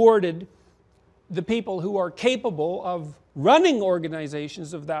 and rewarded the people who are capable of running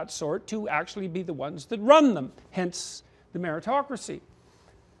organizations of that sort to actually be the ones that run them, hence the meritocracy.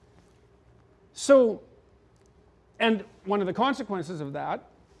 So, and one of the consequences of that,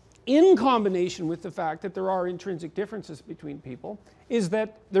 in combination with the fact that there are intrinsic differences between people, is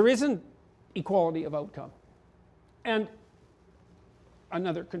that there isn't equality of outcome. And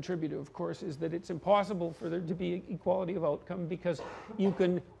another contributor, of course, is that it's impossible for there to be equality of outcome because you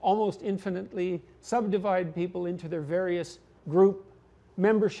can almost infinitely subdivide people into their various group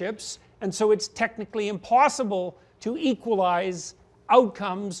memberships, and so it's technically impossible to equalize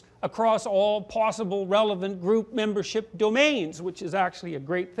outcomes across all possible relevant group membership domains, which is actually a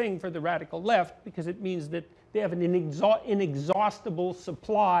great thing for the radical left because it means that they have an inexhaustible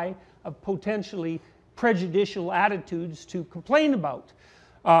supply of potentially prejudicial attitudes to complain about.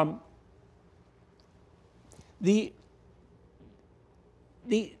 The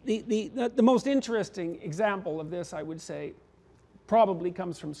most interesting example of this, I would say, probably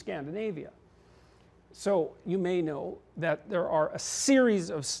comes from Scandinavia. So you may know that there are a series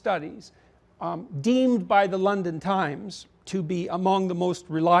of studies deemed by the London Times to be among the most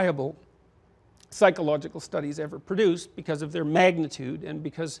reliable psychological studies ever produced because of their magnitude and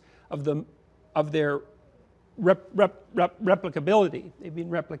because of their replicability. They've been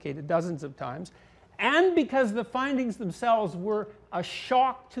replicated dozens of times, and because the findings themselves were a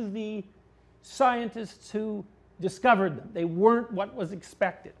shock to the scientists who discovered them. They weren't what was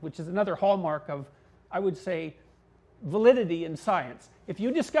expected, which is another hallmark of, I would say, validity in science. If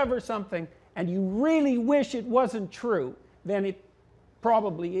you discover something and you really wish it wasn't true, then it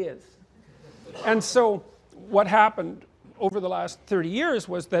probably is. And so what happened over the last 30 years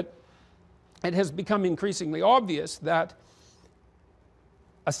was that it has become increasingly obvious that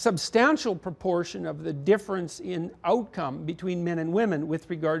a substantial proportion of the difference in outcome between men and women with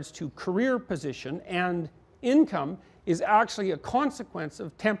regards to career position and income is actually a consequence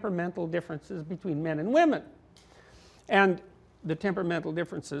of temperamental differences between men and women. And the temperamental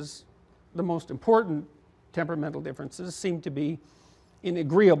differences, the most important temperamental differences, seem to be in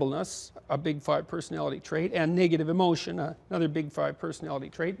agreeableness, a big 5 personality trait, and negative emotion, another big 5 personality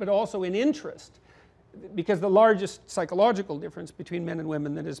trait, but also in interest. Because the largest psychological difference between men and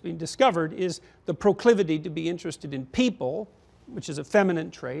women that has been discovered is the proclivity to be interested in people, which is a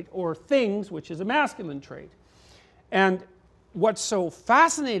feminine trait, or things, which is a masculine trait. And what's so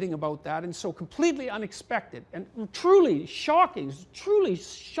fascinating about that and so completely unexpected and truly shocking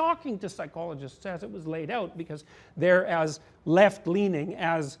to psychologists as it was laid out, because they're as left-leaning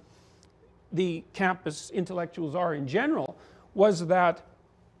as the campus intellectuals are in general, was that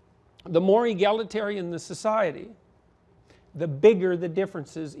the more egalitarian the society, the bigger the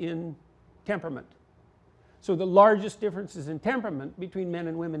differences in temperament. So the largest differences in temperament between men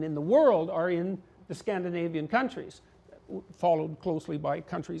and women in the world are in the Scandinavian countries, followed closely by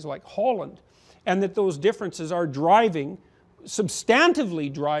countries like Holland, and that those differences are driving,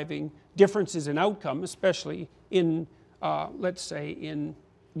 substantively driving, differences in outcome, especially in, let's say, in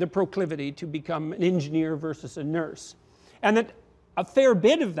the proclivity to become an engineer versus a nurse. And that a fair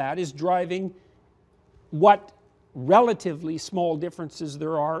bit of that is driving what relatively small differences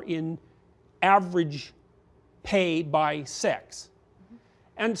there are in average pay by sex.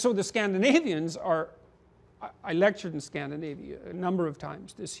 And so the Scandinavians are, I lectured in Scandinavia a number of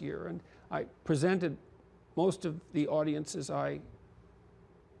times this year, and I presented most of the audiences I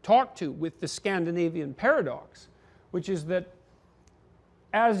talked to with the Scandinavian paradox, which is that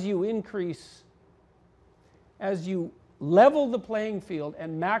as you increase, as you level the playing field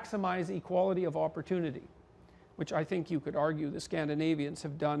and maximize equality of opportunity, which I think you could argue the Scandinavians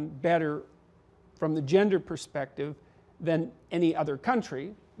have done better from the gender perspective than any other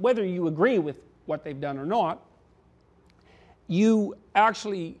country, whether you agree with what they've done or not, you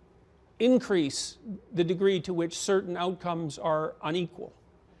actually increase the degree to which certain outcomes are unequal.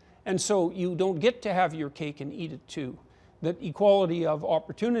 And so you don't get to have your cake and eat it too. That equality of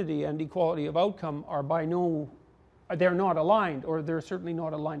opportunity and equality of outcome are by no, they're not aligned, or they're certainly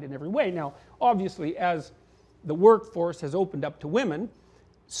not aligned in every way. Now, obviously, as the workforce has opened up to women,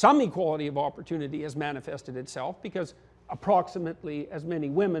 some equality of opportunity has manifested itself because approximately as many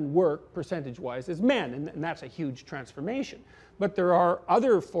women work percentage-wise as men, and that's a huge transformation. But there are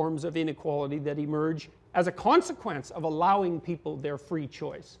other forms of inequality that emerge as a consequence of allowing people their free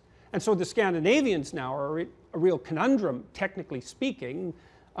choice. And so the Scandinavians now are a real conundrum, technically speaking.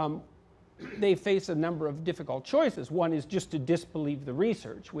 They face a number of difficult choices. One is just to disbelieve the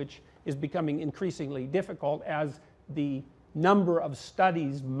research, which is becoming increasingly difficult as the number of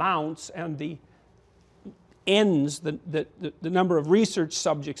studies mounts and the ends, the number of research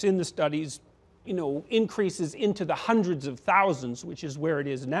subjects in the studies, you know, increases into the hundreds of thousands, which is where it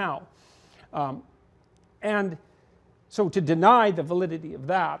is now. And so to deny the validity of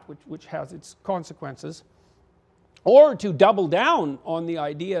that, which has its consequences, or to double down on the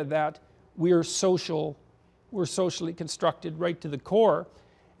idea that we're socially constructed right to the core,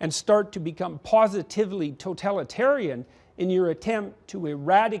 and start to become positively totalitarian in your attempt to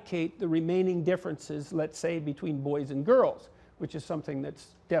eradicate the remaining differences, let's say, between boys and girls, which is something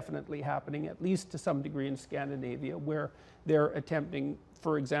that's definitely happening, at least to some degree in Scandinavia, where they're attempting,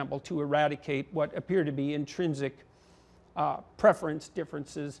 for example, to eradicate what appear to be intrinsic preference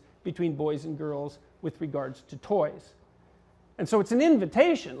differences between boys and girls with regards to toys. And so it's an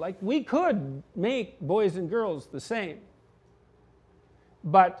invitation, like we could make boys and girls the same,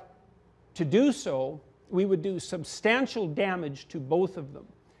 but to do so, we would do substantial damage to both of them,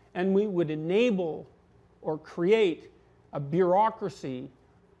 and we would enable or create a bureaucracy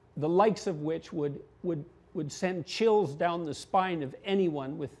the likes of which would send chills down the spine of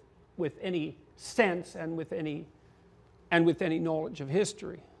anyone with any sense and with any knowledge of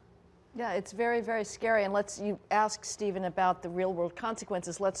history. Yeah, it's very, very scary. And you ask Stephen about the real-world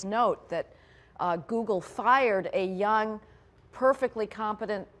consequences. Let's note that Google fired a young, perfectly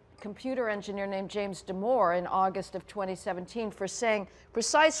competent computer engineer named James Damore in August of 2017 for saying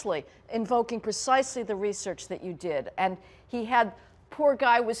invoking precisely the research that you did. And poor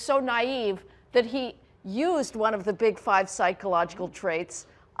guy was so naive that he used one of the big 5 psychological traits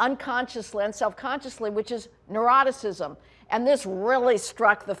unconsciously and self-consciously, which is neuroticism. And this really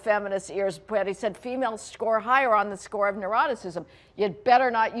struck the feminist ears, but he said females score higher on the score of neuroticism. You'd better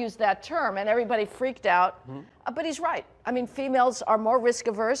not use that term, and everybody freaked out. But he's right. I mean, females are more risk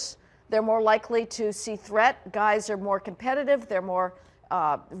averse. They're more likely to see threat. Guys are more competitive. They're more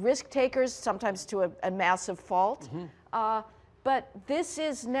risk takers, sometimes to a massive fault. But this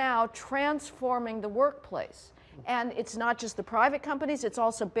is now transforming the workplace. And it's not just the private companies, it's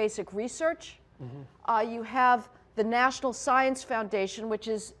also basic research. You have the National Science Foundation, which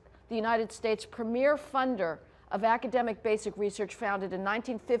is the United States' premier funder of academic basic research, founded in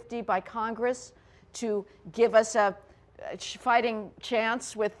 1950 by Congress to give us a fighting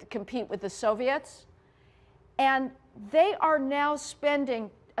chance compete with the Soviets. And they are now spending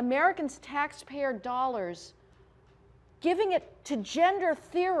Americans' taxpayer dollars giving it to gender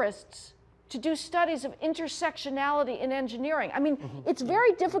theorists to do studies of intersectionality in engineering. I mean, it's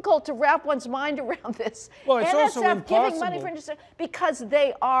very difficult to wrap one's mind around this. Well, it's also NSF impossible. giving money for intersectionality because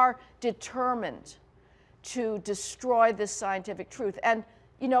they are determined to destroy this scientific truth. And,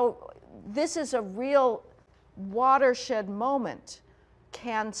 you know, this is a real watershed moment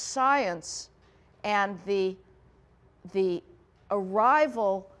can science and the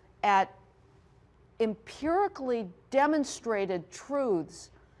arrival at empirically demonstrated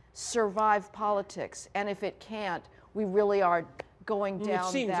truths survive politics? And if it can't, we really are going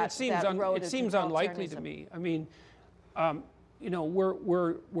down that road. It seems unlikely to me. I mean, you know,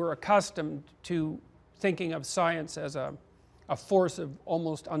 we're accustomed to thinking of science as a force of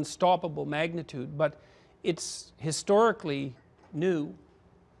almost unstoppable magnitude, but it's historically new,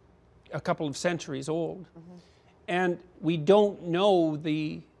 a couple of centuries old. Mm-hmm. And we don't know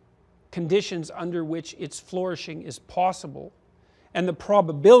the conditions under which its flourishing is possible. And the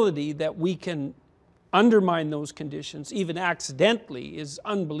probability that we can undermine those conditions, even accidentally, is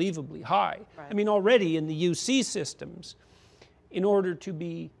unbelievably high. Right. I mean, already in the UC systems, in order to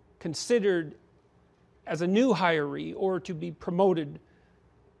be considered as a new hiree or to be promoted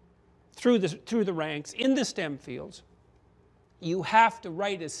through the ranks in the STEM fields, you have to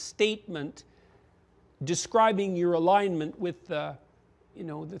write a statement describing your alignment with the, you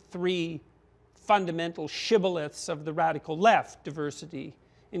know, the three fundamental shibboleths of the radical left: diversity,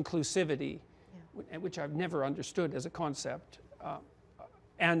 inclusivity, which I've never understood as a concept,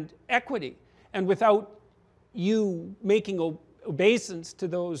 and equity. And without you making obeisance to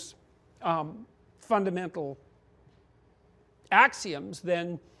those fundamental axioms,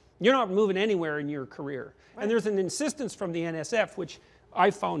 then you're not moving anywhere in your career. Right. And there's an insistence from the NSF, which I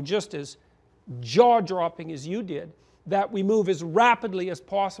found just as jaw-dropping as you did, that we move as rapidly as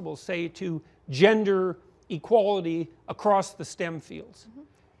possible, say, to gender equality across the STEM fields.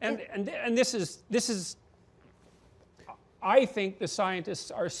 Mm-hmm. And this is, I think the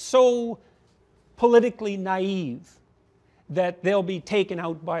scientists are so politically naive that they'll be taken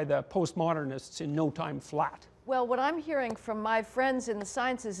out by the postmodernists in no time flat. Well, what I'm hearing from my friends in the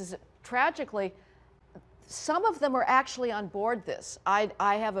sciences is that, tragically, some of them are actually on board this. I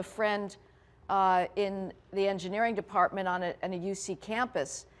have a friend in the engineering department on a UC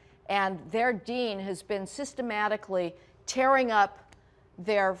campus, and their dean has been systematically tearing up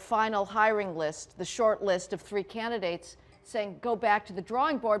their final hiring list, the short list of 3 candidates, saying, go back to the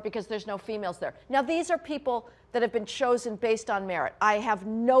drawing board because there's no females there. Now, these are people that have been chosen based on merit. I have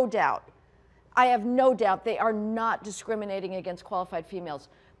no doubt they are not discriminating against qualified females,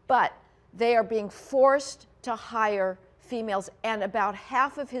 but they are being forced to hire females, and about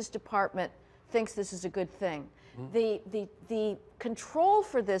half of his department thinks this is a good thing. Mm-hmm. The control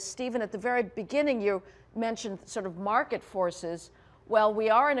for this, Stephen, at the very beginning you mentioned sort of market forces. Well, we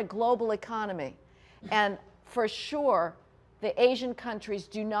are in a global economy, and for sure the Asian countries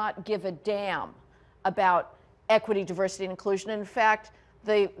do not give a damn about equity, diversity, and inclusion. In fact,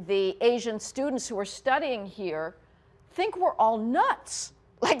 the Asian students who are studying here think we're all nuts.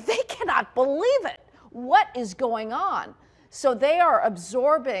 Like, they cannot believe it. What is going on? So they are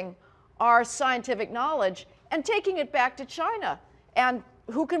absorbing our scientific knowledge and taking it back to China. And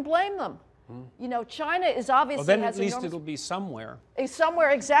who can blame them? You know, China is obviously... Well, then at least it'll be somewhere.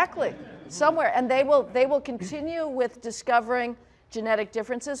 Somewhere, exactly. Somewhere. And they will continue with discovering genetic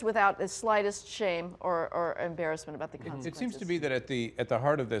differences without the slightest shame or embarrassment about the consequences. It seems to be that at the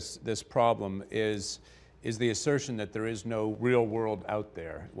heart of this problem is the assertion that there is no real world out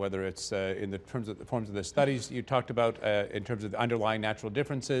there, whether it's in the terms of the forms of the studies you talked about, in terms of the underlying natural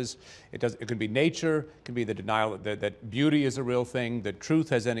differences. It can be nature, it can be the denial that beauty is a real thing, that truth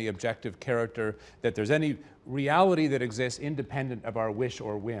has any objective character, that there's any reality that exists independent of our wish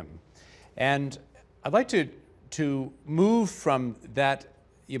or whim. And I'd like to move from that,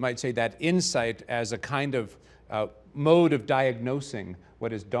 you might say, that insight as a kind of mode of diagnosing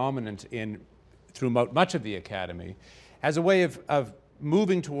what is dominant through much of the academy, as a way of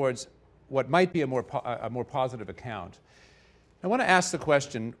moving towards what might be a more positive account. I want to ask the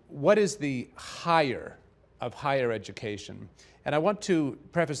question, what is the higher of higher education? And I want to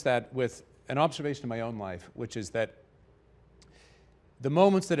preface that with an observation of my own life, which is that the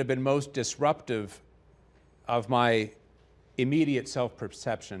moments that have been most disruptive of my immediate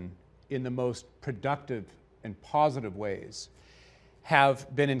self-perception in the most productive and positive ways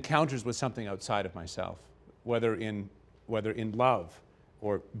have been encounters with something outside of myself, whether in love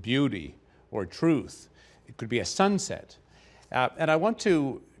or beauty or truth. It could be a sunset. And I want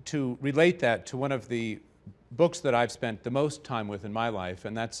to relate that to one of the books that I've spent the most time with in my life,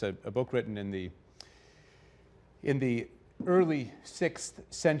 and that's a book written in the early 6th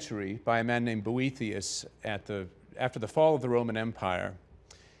century by a man named Boethius after the fall of the Roman Empire.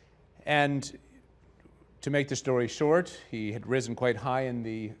 And to make the story short, he had risen quite high in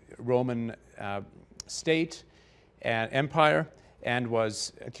the Roman state and empire, and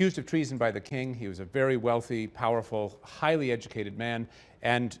was accused of treason by the king. He was a very wealthy, powerful, highly educated man,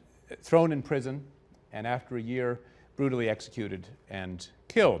 and thrown in prison, and after a year, brutally executed and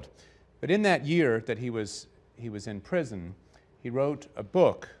killed. But in that year that he was in prison, he wrote a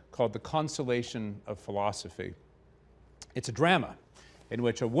book called The Consolation of Philosophy. It's a drama in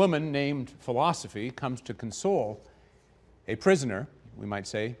which a woman named Philosophy comes to console a prisoner, we might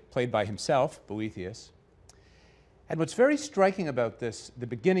say, played by himself, Boethius. And what's very striking about this, the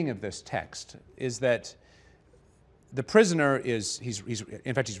beginning of this text, is that the prisoner is,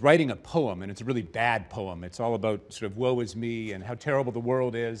 in fact, he's writing a poem, and it's a really bad poem. It's all about sort of woe is me and how terrible the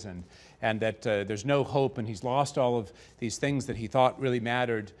world is, and that there's no hope, and he's lost all of these things that he thought really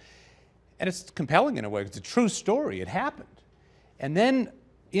mattered. And it's compelling in a way. It's a true story. It happened. And then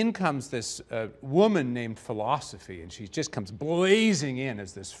in comes this woman named Philosophy, and she just comes blazing in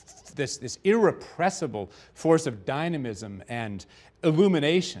as this irrepressible force of dynamism and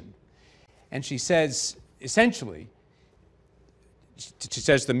illumination. And she says, essentially, she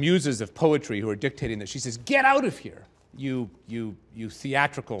says the muses of poetry who are dictating this, she says, get out of here, you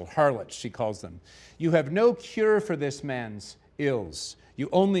theatrical harlots, she calls them. You have no cure for this man's ills. You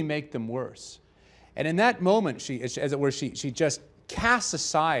only make them worse. And in that moment, as it were, she just casts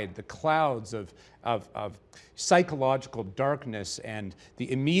aside the clouds of psychological darkness and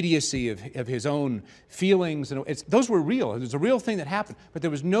the immediacy of his own feelings. And those were real. It was a real thing that happened. But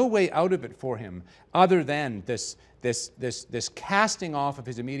there was no way out of it for him other than this casting off of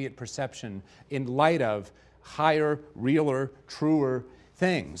his immediate perception in light of higher, realer, truer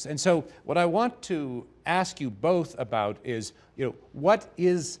things. And so what I want to ask you both about is, what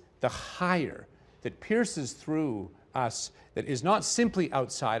is the higher that pierces through us, that is not simply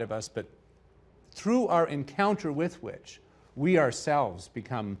outside of us, but through our encounter with which we ourselves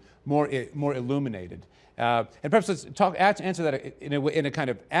become more illuminated. And perhaps let's answer that in a kind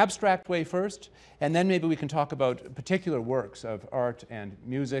of abstract way first, and then maybe we can talk about particular works of art and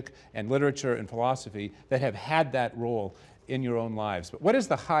music and literature and philosophy that have had that role in your own lives. But what is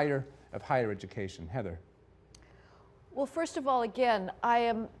the higher of higher education? Heather? Well, first of all, again,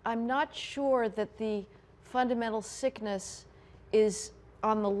 I'm not sure that the fundamental sickness is,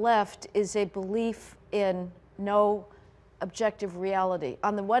 on the left, is a belief in no objective reality.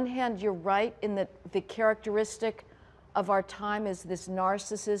 On the one hand, you're right in that the characteristic of our time is this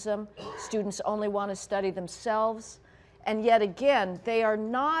narcissism. Students only want to study themselves. And yet again, they are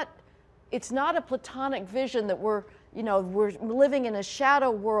not, it's not a Platonic vision that we're living in a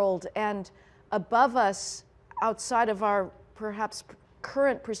shadow world, and above us, outside of our perhaps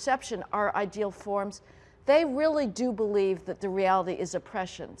current perception, are ideal forms. They really do believe that the reality is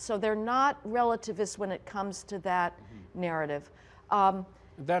oppression. So they're not relativists when it comes to that narrative.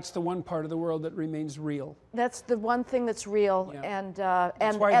 That's the one part of the world that remains real. That's the one thing that's real. Yeah. And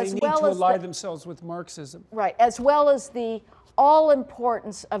that's why they need to ally themselves with Marxism. Right, as well as the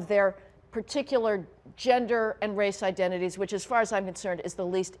all-importance of their particular gender and race identities, which, as far as I'm concerned, is the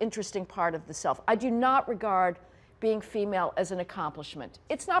least interesting part of the self. I do not regard being female as an accomplishment.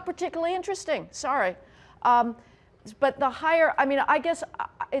 It's not particularly interesting, sorry. But the higher, I mean, I guess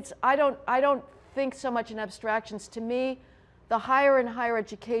I don't think so much in abstractions. To me, the higher and higher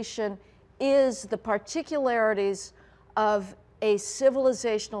education is the particularities of a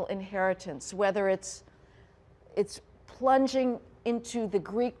civilizational inheritance, whether it's plunging into the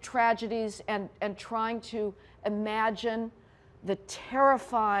Greek tragedies and trying to imagine the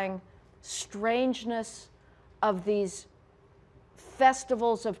terrifying strangeness of these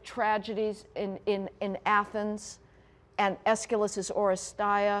festivals of tragedies in Athens and Aeschylus's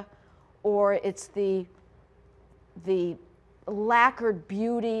Oresteia, or it's the lacquered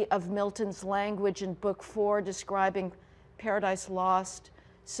beauty of Milton's language in Book 4 describing Paradise Lost.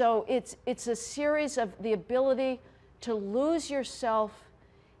 So it's a series of the ability to lose yourself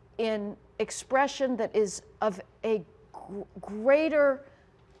in expression that is of a greater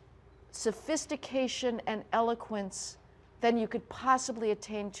sophistication and eloquence than you could possibly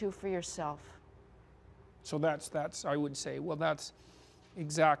attain to for yourself. So that's I would say, well, that's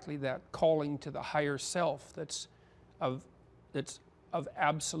exactly that calling to the higher self that's of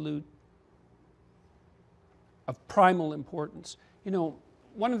absolute, of primal importance.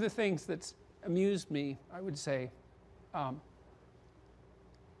 One of the things that's amused me, I would say,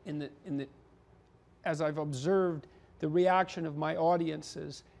 as I've observed the reaction of my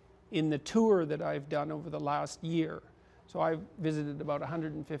audiences in the tour that I've done over the last year. So I've visited about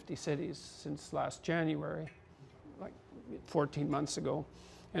 150 cities since last January, like 14 months ago.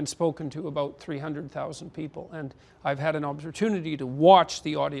 and spoken to about 300,000 people. And I've had an opportunity to watch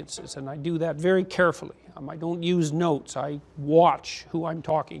the audiences, and I do that very carefully. I don't use notes. I watch who I'm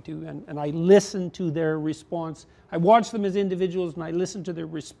talking to, and I listen to their response. I watch them as individuals, and I listen to their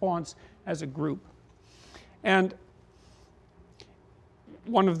response as a group. And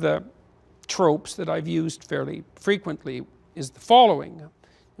one of the tropes that I've used fairly frequently is the following.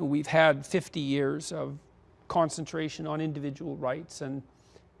 We've had 50 years of concentration on individual rights, and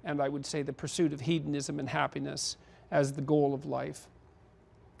I would say the pursuit of hedonism and happiness as the goal of life.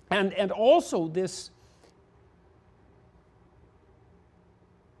 And also this,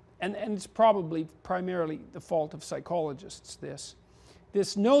 and it's probably primarily the fault of psychologists,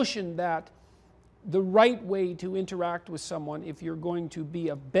 this notion that the right way to interact with someone, if you're going to be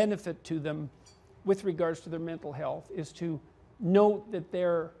of benefit to them with regards to their mental health, is to note that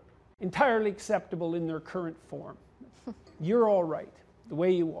they're entirely acceptable in their current form. You're all right the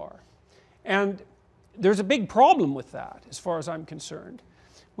way you are. And there's a big problem with that, as far as I'm concerned,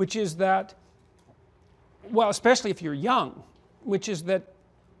 which is that, well, especially if you're young, which is that,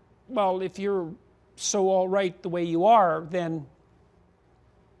 well, if you're so all right the way you are, then,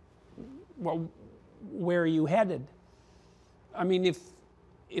 well, where are you headed? I mean,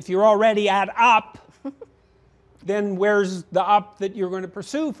 if you're already at up, then where's the up that you're going to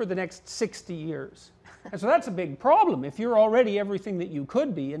pursue for the next 60 years? And so that's a big problem. If you're already everything that you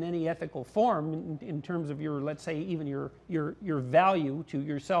could be in any ethical form, in terms of your, let's say, even your value to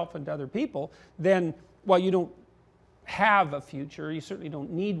yourself and to other people, then, well, you don't have a future. You certainly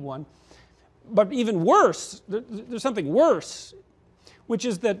don't need one. But even worse, there's something worse, which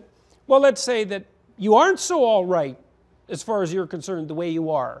is that, well, let's say that you aren't so all right as far as you're concerned the way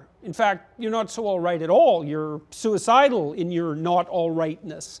you are. In fact, you're not so all right at all. You're suicidal in your not all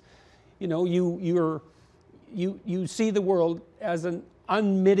rightness. You know, you see the world as an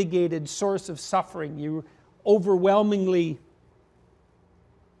unmitigated source of suffering. You're overwhelmingly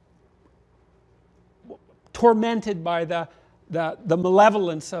tormented by the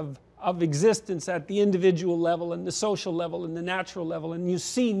malevolence of existence at the individual level and the social level and the natural level, and you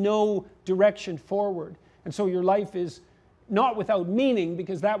see no direction forward. And so your life is not without meaning,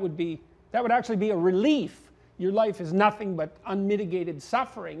 because that would actually be a relief. Your life is nothing but unmitigated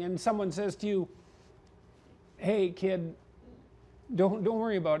suffering, and someone says to you, hey kid, don't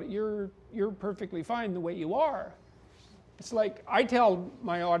worry about it, you're perfectly fine the way you are. It's like I tell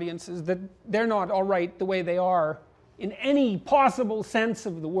my audiences that they're not all right the way they are in any possible sense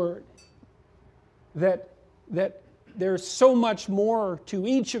of the word, that there's so much more to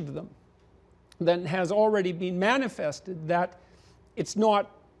each of them than has already been manifested, that it's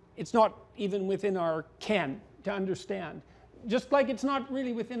not even within our ken to understand. Just like it's not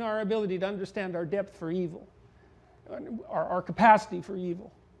really within our ability to understand our depth for evil, our capacity for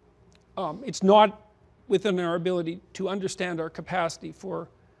evil. It's not within our ability to understand our capacity for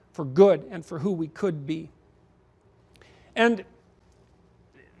good and for who we could be. And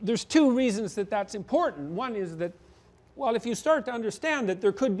there's two reasons that that's important. One is that, well, if you start to understand that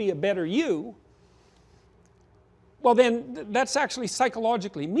there could be a better you, well, then that's actually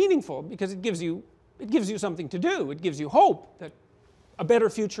psychologically meaningful, because it gives you something to do. It gives you hope that a better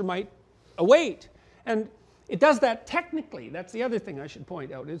future might await. And it does that technically. That's the other thing I should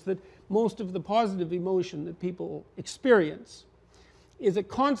point out, is that most of the positive emotion that people experience is a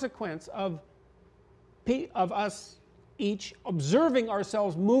consequence of us each observing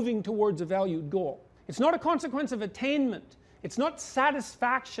ourselves moving towards a valued goal. It's not a consequence of attainment. It's not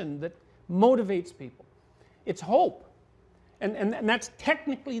satisfaction that motivates people. It's hope. And that's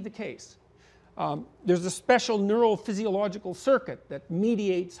technically the case. There's a special neurophysiological circuit that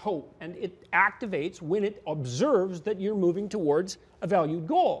mediates hope, and it activates when it observes that you're moving towards a valued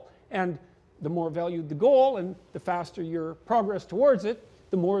goal. And the more valued the goal and the faster your progress towards it,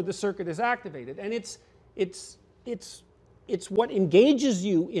 the more the circuit is activated. And it's what engages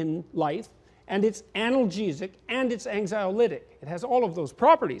you in life, and it's analgesic, and it's anxiolytic. It has all of those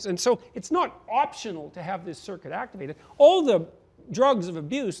properties. And so it's not optional to have this circuit activated. All the drugs of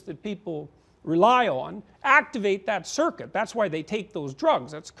abuse that people rely on activate that circuit. That's why they take those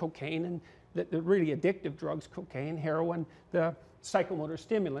drugs. That's cocaine, and the really addictive drugs, cocaine, heroin, the psychomotor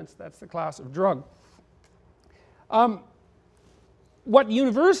stimulants, that's the class of drug. What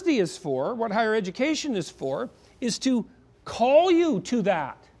university is for, what higher education is for, is to call you to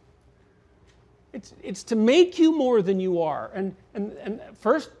that. It's to make you more than you are. And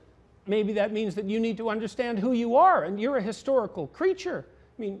first, maybe that means that you need to understand who you are, and you're a historical creature.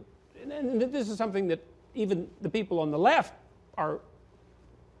 I mean, and this is something that even the people on the left are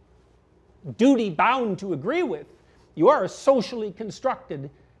duty-bound to agree with. You are a socially constructed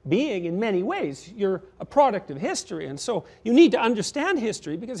being in many ways. You're a product of history, and so you need to understand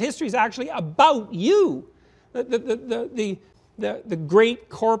history, because history is actually about you. The great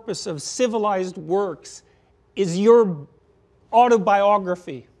corpus of civilized works is your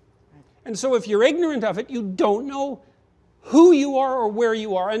autobiography. And so if you're ignorant of it, you don't know who you are or where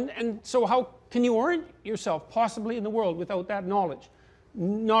you are. And so how can you orient yourself possibly in the world without that knowledge?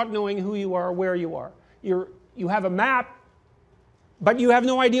 Not knowing who you are or where you are. You have a map, but you have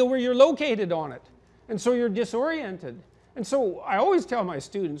no idea where you're located on it. And so you're disoriented. And so I always tell my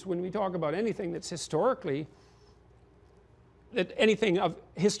students, when we talk about anything that's historically, that anything of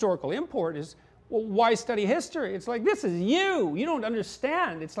historical import, is, well, why study history? It's like, this is you. You don't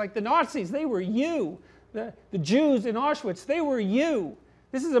understand. It's like the Nazis, they were you. The Jews in Auschwitz, they were you.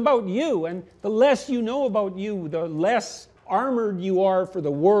 This is about you, and the less you know about you, the less armored you are for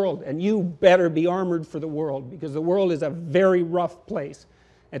the world, and you better be armored for the world, because the world is a very rough place.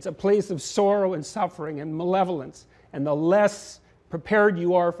 It's a place of sorrow and suffering and malevolence, and the less prepared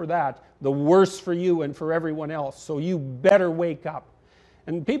you are for that, the worse for you and for everyone else. So you better wake up.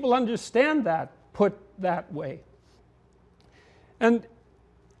 And people understand that, put that way. And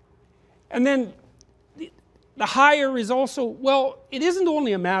then the higher is also, well, it isn't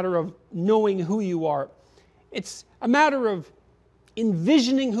only a matter of knowing who you are. It's a matter of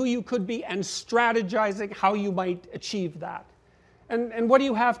envisioning who you could be and strategizing how you might achieve that. And what do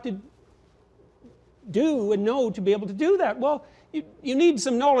you have to do and know to be able to do that? Well, you need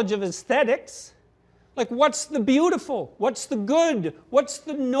some knowledge of aesthetics. Like, what's the beautiful? What's the good? What's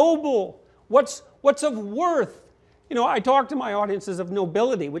the noble? What's of worth? You know, I talk to my audiences of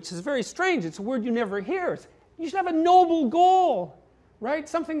nobility, which is very strange. It's a word you never hear. You should have a noble goal, right?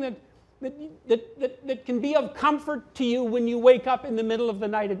 Something that can be of comfort to you when you wake up in the middle of the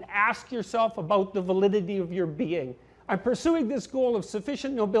night and ask yourself about the validity of your being. I'm pursuing this goal of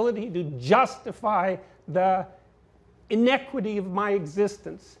sufficient nobility to justify the inequity of my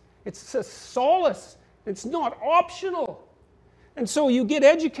existence. It's a solace. It's not optional. And so you get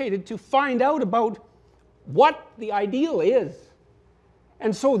educated to find out about what the ideal is.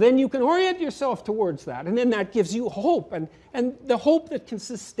 And so then you can orient yourself towards that. And then that gives you hope, and the hope that can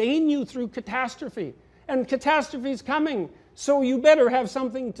sustain you through catastrophe. And catastrophe is coming, so you better have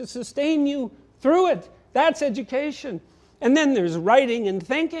something to sustain you through it. That's education. And then there's writing and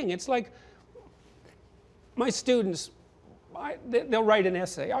thinking. It's like my students, they'll write an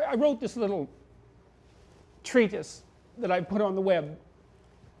essay. I wrote this little treatise that I put on the web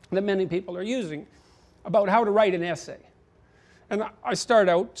that many people are using about how to write an essay. And I start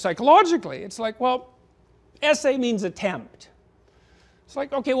out psychologically. It's like, well, essay means attempt. It's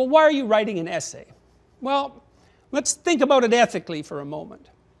like, okay, well, why are you writing an essay? Well, let's think about it ethically for a moment.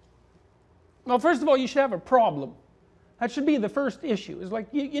 Well, first of all, you should have a problem. That should be the first issue. It's like,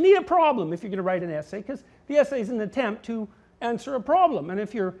 you need a problem if you're going to write an essay, because the essay is an attempt to answer a problem. And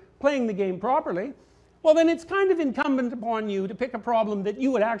if you're playing the game properly, well, then it's kind of incumbent upon you to pick a problem that you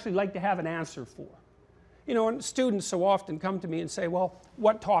would actually like to have an answer for. You know, and students so often come to me and say, well,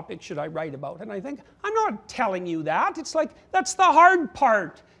 what topic should I write about? And I think, I'm not telling you that. It's like, that's the hard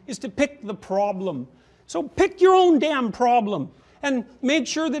part, is to pick the problem. So pick your own damn problem, and make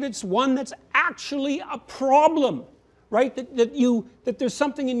sure that it's one that's actually a problem, right? That there's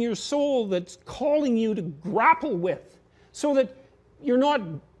something in your soul that's calling you to grapple with, so that you're not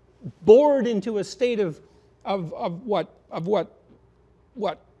bored into a state of what?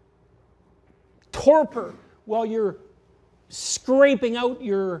 Torpor, while you're scraping out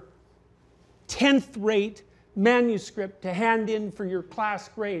your 10th rate manuscript to hand in for your class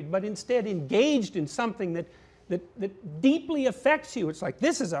grade, but instead engaged in something that deeply affects you. It's like,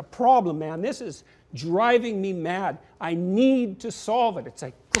 this is a problem, man. This is driving me mad. I need to solve it. It's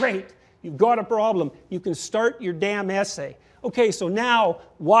like, great, you've got a problem. You can start your damn essay. Okay, so now,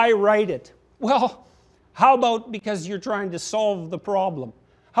 why write it? Well, how about because you're trying to solve the problem?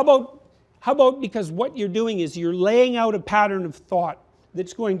 How about because what you're doing is you're laying out a pattern of thought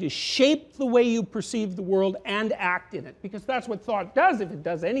that's going to shape the way you perceive the world and act in it? Because that's what thought does, if it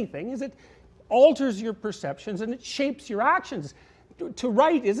does anything, is it alters your perceptions and it shapes your actions. To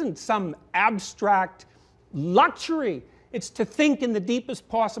write isn't some abstract luxury. It's to think in the deepest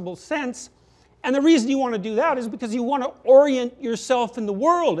possible sense. And the reason you want to do that is because you want to orient yourself in the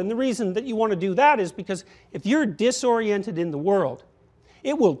world. And the reason that you want to do that is because if you're disoriented in the world,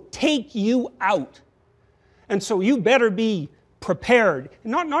 it will take you out. And so you better be prepared,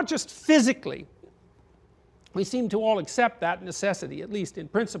 not just physically. We seem to all accept that necessity, at least in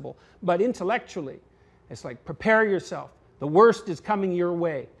principle, but intellectually. It's like, prepare yourself. The worst is coming your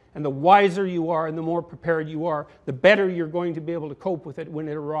way. And the wiser you are and the more prepared you are, the better you're going to be able to cope with it when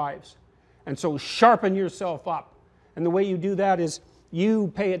it arrives. And so sharpen yourself up. And the way you do that is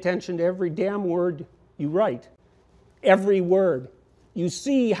you pay attention to every damn word you write. Every word. You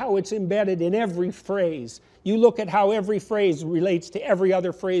see how it's embedded in every phrase. You look at how every phrase relates to every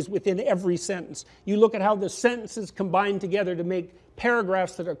other phrase within every sentence. You look at how the sentences combine together to make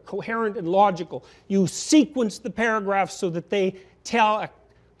paragraphs that are coherent and logical. You sequence the paragraphs so that they tell a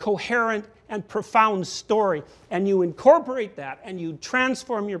coherent and profound story, and you incorporate that and you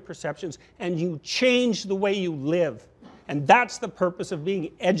transform your perceptions and you change the way you live. And that's the purpose of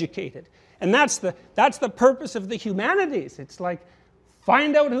being educated. And that's the purpose of the humanities. It's like,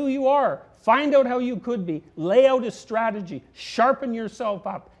 find out who you are, find out how you could be, lay out a strategy, sharpen yourself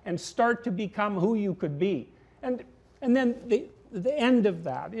up, and start to become who you could be. And then the end of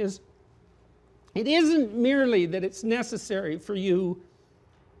that is, it isn't merely that it's necessary for you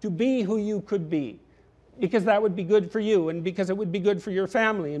to be who you could be, because that would be good for you, and because it would be good for your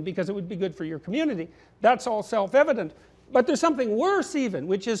family, and because it would be good for your community. That's all self-evident. But there's something worse even,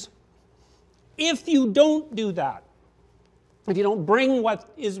 which is, if you don't do that, if you don't bring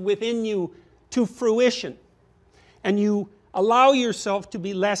what is within you to fruition, and you allow yourself to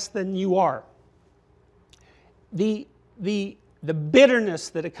be less than you are, the bitterness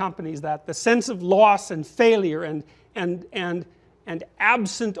that accompanies that, the sense of loss and failure and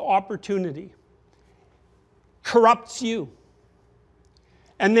absent opportunity corrupts you.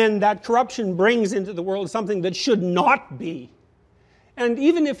 And then that corruption brings into the world something that should not be. And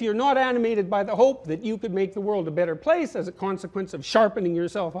even if you're not animated by the hope that you could make the world a better place as a consequence of sharpening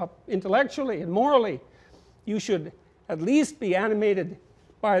yourself up intellectually and morally, you should at least be animated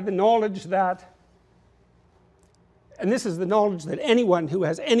by the knowledge that, and this is the knowledge that anyone who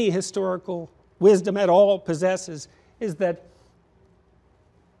has any historical wisdom at all possesses, is that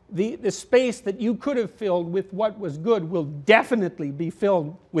the space that you could have filled with what was good will definitely be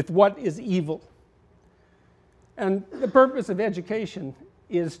filled with what is evil. And the purpose of education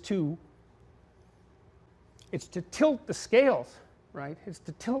is to tilt the scales, right? It's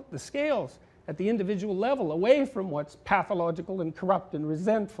to tilt the scales at the individual level away from what's pathological and corrupt and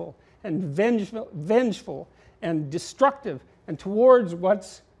resentful and vengeful and destructive, and towards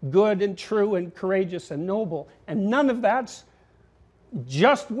what's good and true and courageous and noble. And none of that's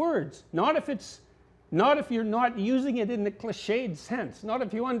just words. Not if you're not using it in the cliched sense. Not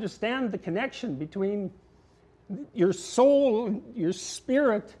if you understand the connection between your soul, your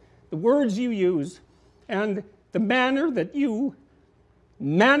spirit, the words you use, and the manner that you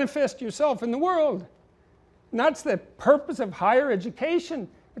manifest yourself in the world. And that's the purpose of higher education.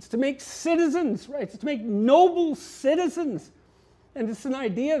 It's to make citizens, right? It's to make noble citizens. And it's an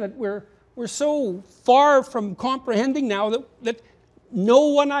idea that we're so far from comprehending now that no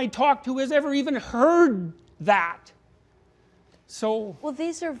one I talk to has ever even heard that. So, well,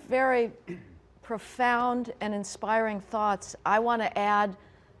 these are very profound and inspiring thoughts. I want to add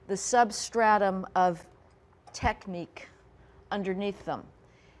the substratum of technique underneath them.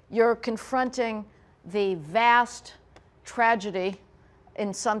 You're confronting the vast tragedy,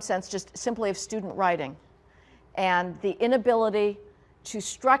 in some sense, just simply of student writing, and the inability to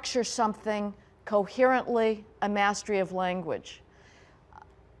structure something coherently, a mastery of language.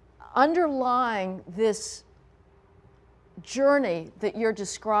 Underlying this journey that you're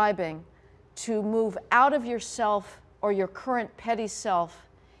describing to move out of yourself or your current petty self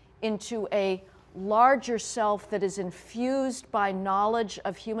into a larger self that is infused by knowledge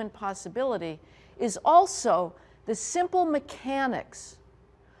of human possibility is also the simple mechanics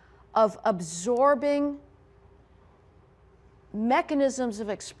of absorbing mechanisms of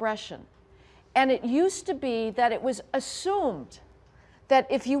expression. And it used to be that it was assumed that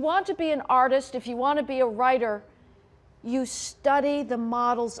if you want to be an artist, if you want to be a writer, you study the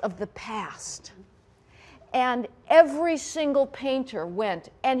models of the past. And every single painter went,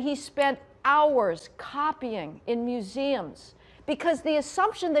 and he spent hours copying in museums, because the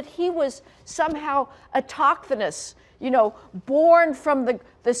assumption that he was somehow autochthonous, you know, born from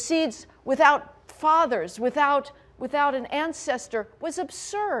the seeds without fathers, without an ancestor, was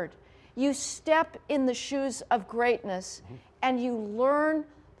absurd. You step in the shoes of greatness, and you learn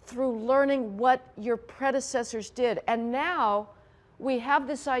through learning what your predecessors did. And now we have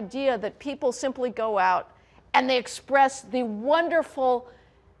this idea that people simply go out and they express the wonderful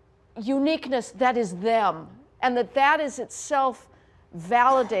uniqueness that is them, and that is itself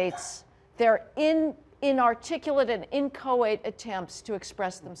validates their inarticulate and inchoate attempts to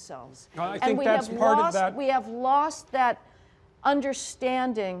express themselves. I think that's part of that. We have lost that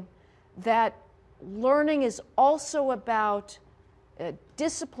understanding that learning is also about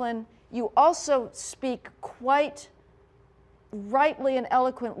discipline, you also speak quite rightly and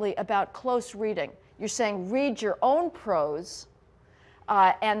eloquently about close reading. You're saying read your own prose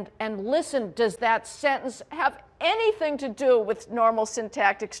and listen, does that sentence have anything to do with normal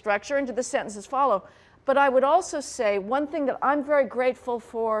syntactic structure, and do the sentences follow? But I would also say one thing that I'm very grateful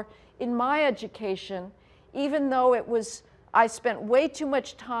for in my education, even though I spent way too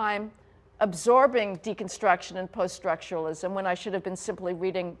much time absorbing deconstruction and post-structuralism when I should have been simply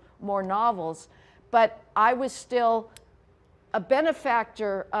reading more novels, but I was still a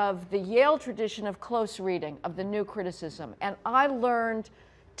benefactor of the Yale tradition of close reading, of the new criticism. And I learned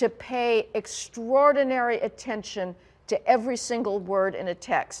to pay extraordinary attention to every single word in a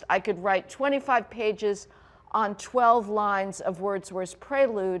text. I could write 25 pages on 12 lines of Wordsworth's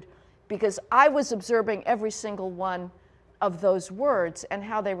Prelude because I was observing every single one of those words and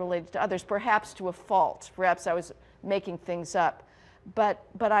how they related to others, perhaps to a fault. Perhaps I was making things up. But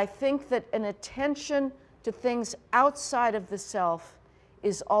I think that an attention to things outside of the self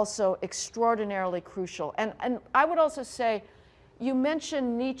is also extraordinarily crucial. And I would also say, you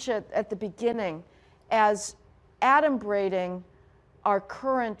mentioned Nietzsche at the beginning as adumbrating our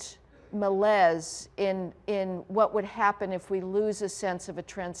current malaise in what would happen if we lose a sense of a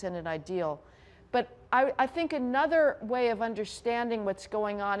transcendent ideal. But I think another way of understanding what's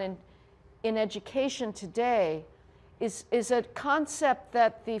going on in education today is a concept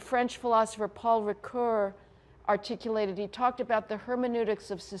that the French philosopher Paul Ricoeur articulated. He talked about the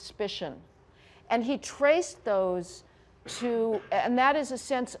hermeneutics of suspicion. And he traced those to, and that is a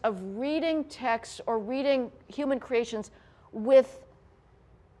sense of reading texts or reading human creations with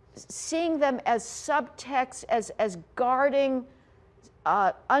seeing them as subtext, as guarding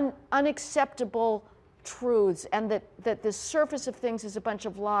unacceptable truths, and that the surface of things is a bunch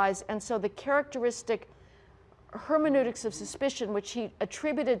of lies. And so the characteristic hermeneutics of suspicion, which he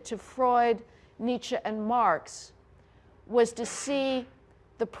attributed to Freud, Nietzsche, and Marx, was to see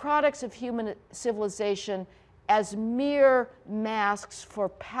the products of human civilization as mere masks for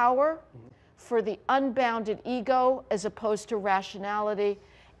power, for the unbounded ego as opposed to rationality,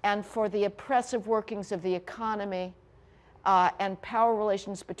 and for the oppressive workings of the economy and power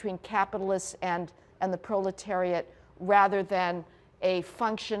relations between capitalists and the proletariat, rather than a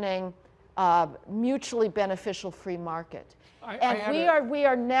functioning, mutually beneficial free market. We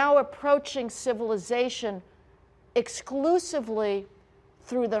are now approaching civilization exclusively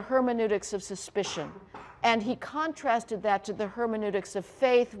through the hermeneutics of suspicion. And he contrasted that to the hermeneutics of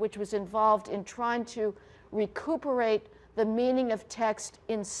faith, which was involved in trying to recuperate the meaning of text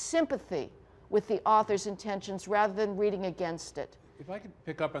in sympathy with the author's intentions rather than reading against it. If I could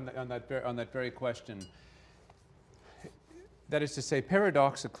pick up on that very question, that is to say,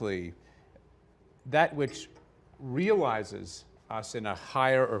 paradoxically, that which realizes us in a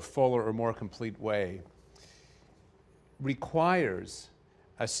higher or fuller or more complete way requires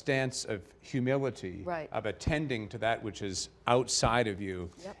a stance of humility, right, of attending to that which is outside of you.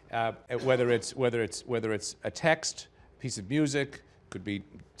 Yep. Whether it's a text, a piece of music, could be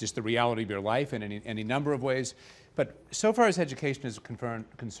just the reality of your life in any number of ways. But so far as education is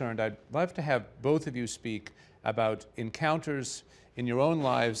concerned, I'd love to have both of you speak about encounters in your own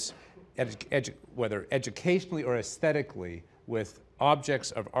lives, whether educationally or aesthetically, with objects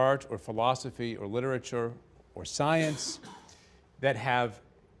of art or philosophy or literature or science that have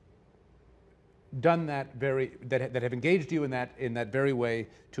done that that have engaged you in that very way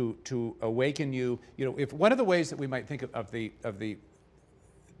to awaken you. You know, if one of the ways that we might think of the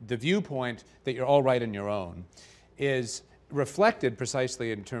viewpoint that you're all right on your own is reflected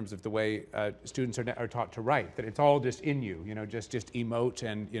precisely in terms of the way students are taught to write, that it's all just in you, you know, just emote,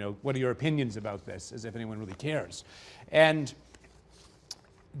 and, you know, what are your opinions about this, as if anyone really cares. And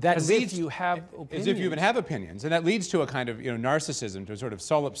that as leads, if you have opinions. As if you even have opinions. And that leads to a kind of, you know, narcissism, to a sort of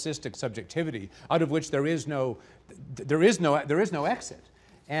solipsistic subjectivity out of which there is no exit.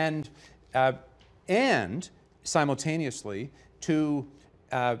 And simultaneously to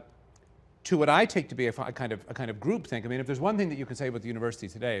what I take to be a kind of groupthink. I mean, if there's one thing that you can say about the university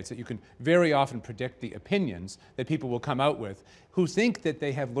today, it's that you can very often predict the opinions that people will come out with who think that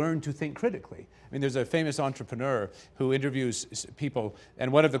they have learned to think critically. I mean, there's a famous entrepreneur who interviews people, and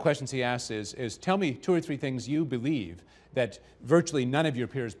one of the questions he asks is tell me 2 or 3 things you believe that virtually none of your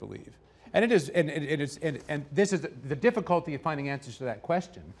peers believe. And this is the difficulty of finding answers to that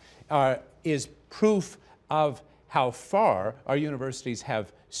question is proof of how far our universities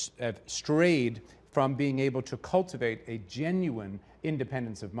have strayed from being able to cultivate a genuine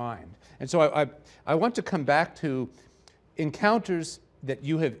independence of mind. And so I want to come back to encounters that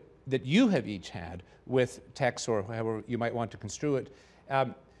you have that you have each had with texts, or however you might want to construe it,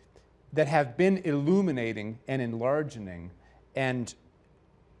 that have been illuminating and enlarging and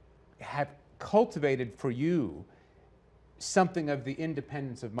have cultivated for you something of the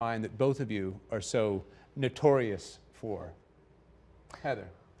independence of mind that both of you are so notorious for? Heather.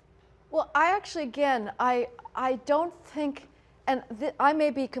 Well, I actually, again, I don't think, and I may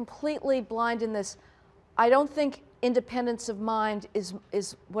be completely blind in this, I don't think independence of mind is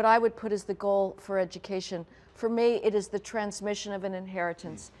what I would put as the goal for education. For me, it is the transmission of an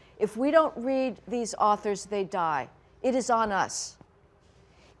inheritance. If we don't read these authors, they die. It is on us.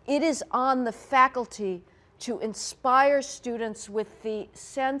 It is on the faculty to inspire students with the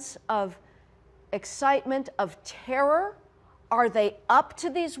sense of excitement, of terror. Are they up to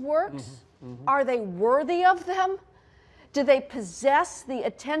these works? Are they worthy of them? Do they possess the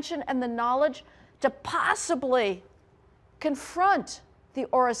attention and the knowledge to possibly confront the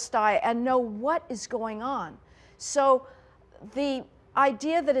Oresteia and know what is going on? So the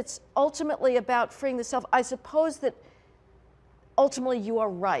idea that it's ultimately about freeing the self, I suppose that ultimately you are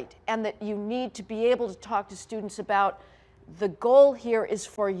right, and that you need to be able to talk to students about the goal here is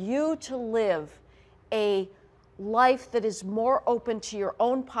for you to live a life that is more open to your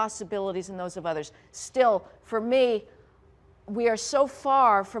own possibilities and those of others. Still, for me, we are so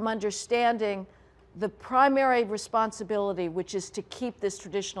far from understanding the primary responsibility, which is to keep this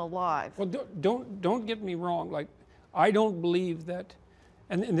tradition alive. Well, don't get me wrong. Like, I don't believe that,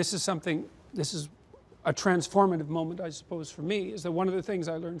 and this is something, this is a transformative moment, I suppose, for me, is that one of the things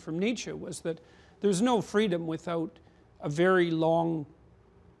I learned from Nietzsche was that there's no freedom without a very long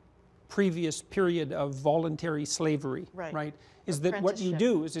previous period of voluntary slavery, right? Is that what you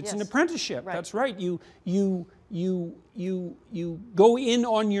do? Is it's an apprenticeship. Right. That's right. You go in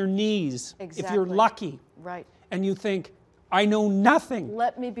on your knees if you're lucky, right? And you think, I know nothing.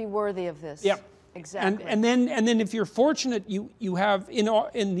 Let me be worthy of this. Yep. Exactly. And then if you're fortunate, you have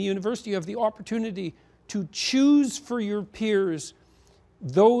in the university you have the opportunity to choose for your peers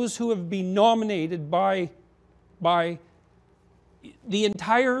those who have been nominated by the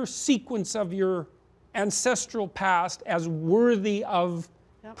entire sequence of your ancestral past as worthy of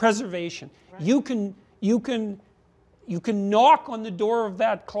preservation. Right. You can knock on the door of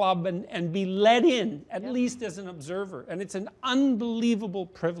that club and be let in, at least as an observer, and it's an unbelievable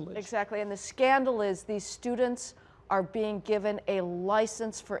privilege. Exactly, and the scandal is these students are being given a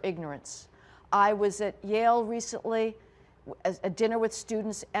license for ignorance. I was at Yale recently, a dinner with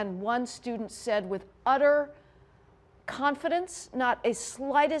students, and one student said with utter confidence, not a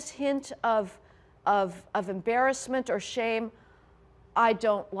slightest hint of embarrassment or shame, I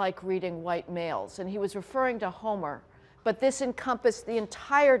don't like reading white males. And he was referring to Homer, but this encompassed the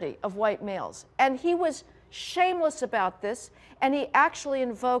entirety of white males. And he was shameless about this, and he actually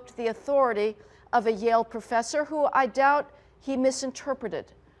invoked the authority of a Yale professor who I doubt he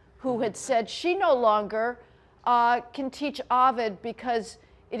misinterpreted, who had said she no longer can teach Ovid because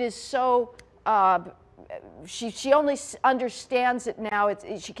it is so, she only understands it now.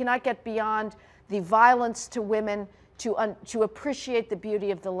 She cannot get beyond the violence to women to appreciate the beauty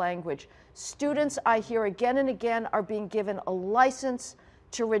of the language. Students, I hear again and again, are being given a license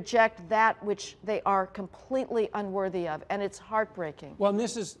to reject that which they are completely unworthy of, and it's heartbreaking. Well, and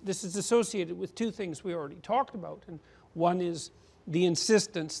this is associated with two things we already talked about, and one is the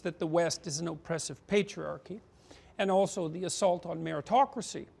insistence that the West is an oppressive patriarchy, and also the assault on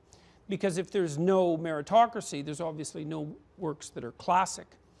meritocracy. Because if there's no meritocracy, there's obviously no works that are classic.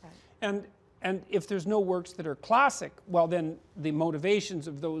 Right. And if there's no works that are classic, well then the motivations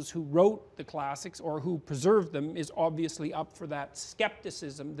of those who wrote the classics or who preserved them is obviously up for that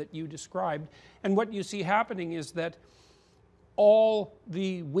skepticism that you described. And what you see happening is that all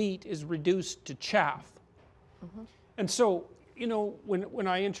the wheat is reduced to chaff. Mm-hmm. And so, you know, when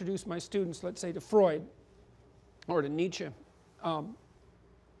I introduce my students, let's say to Freud or to Nietzsche,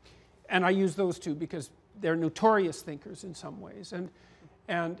 and I use those two because they're notorious thinkers in some ways,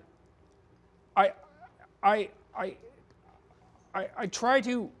 and I try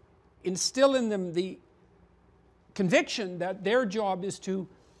to instill in them the conviction that their job is to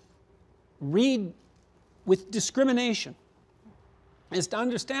read with discrimination, is to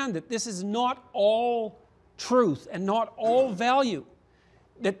understand that this is not all truth and not all value,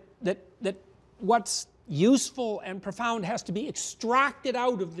 that what's useful and profound has to be extracted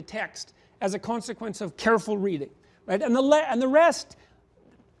out of the text as a consequence of careful reading, right? And the rest,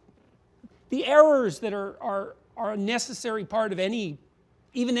 the errors that are a necessary part of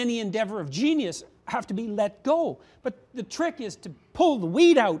even any endeavor of genius have to be let go. But the trick is to pull the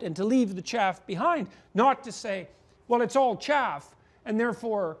weed out and to leave the chaff behind, not to say, well, it's all chaff, and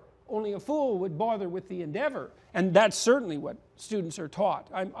therefore only a fool would bother with the endeavor. And that's certainly what students are taught.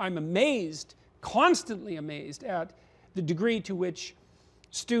 I'm amazed, constantly amazed, at the degree to which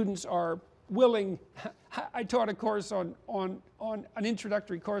students are willing. I taught a course on an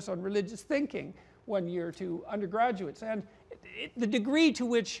introductory course on religious thinking one year to undergraduates, and the degree to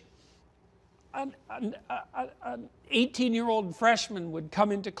which an 18-year-old freshman would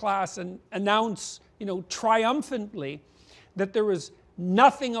come into class and announce, you know, triumphantly that there was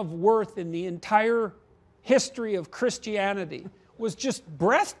nothing of worth in the entire history of Christianity was just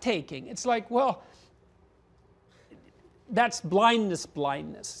breathtaking. It's like, well, that's blindness.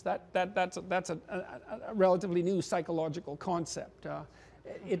 That's a relatively new psychological concept.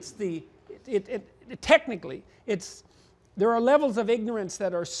 Technically, there are levels of ignorance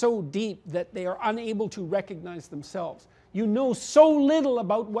that are so deep that they are unable to recognize themselves. You know so little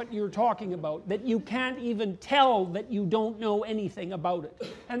about what you're talking about that you can't even tell that you don't know anything about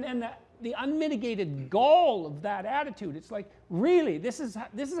it. And the unmitigated gall of that attitude, it's like, really, this is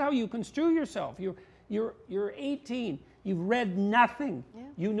how you construe yourself. You're 18. You've read nothing. Yeah.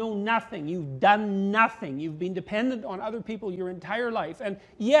 You know nothing. You've done nothing. You've been dependent on other people your entire life. And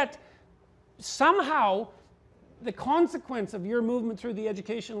yet, somehow, the consequence of your movement through the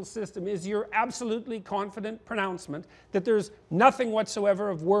educational system is your absolutely confident pronouncement that there's nothing whatsoever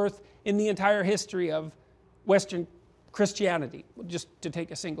of worth in the entire history of Western Christianity, just to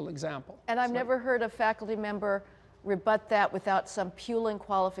take a single example. And I've never heard a faculty member rebut that without some puling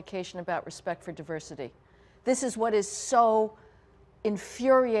qualification about respect for diversity. This is what is so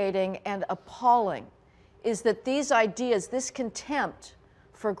infuriating and appalling, is that these ideas, this contempt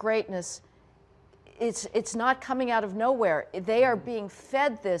for greatness, it's not coming out of nowhere. They are being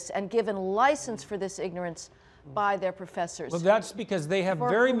fed this and given license for this ignorance by their professors. Well, that's because they have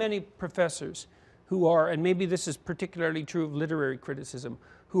very many professors who are, and maybe this is particularly true of literary criticism,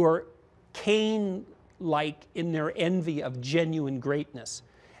 who are Cain-like in their envy of genuine greatness.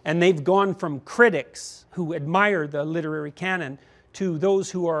 And they've gone from critics who admire the literary canon to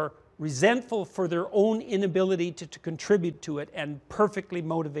those who are resentful for their own inability to contribute to it and perfectly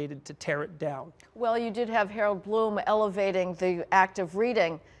motivated to tear it down. Well, you did have Harold Bloom elevating the act of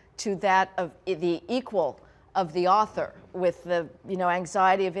reading to that of the equal of the author, with the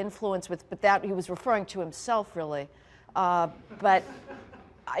anxiety of influence, but that he was referring to himself really. But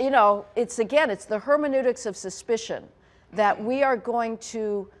it's the hermeneutics of suspicion, that we are going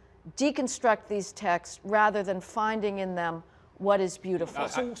to deconstruct these texts rather than finding in them what is beautiful.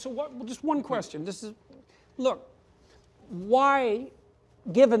 Just one question. Look, why,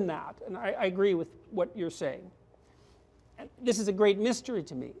 given that, and I agree with what you're saying, and this is a great mystery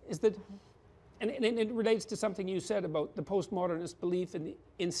to me, is that, and it relates to something you said about the postmodernist belief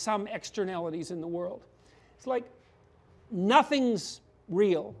in some externalities in the world. It's like nothing's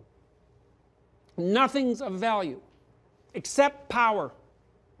real, nothing's of value, except power.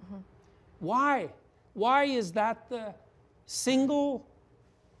 Mm-hmm. Why? Why is that the single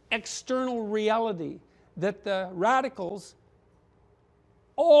external reality that the radicals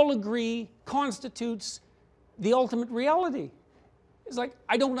all agree constitutes the ultimate reality? It's like,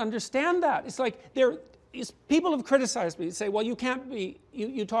 I don't understand that. It's like, people have criticized me, say, well, you can't be,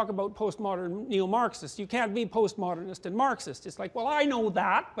 you talk about postmodern neo-Marxists, you can't be postmodernist and Marxist. It's like, well, I know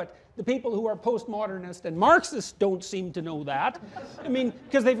that, but the people who are postmodernist and Marxist don't seem to know that. I mean,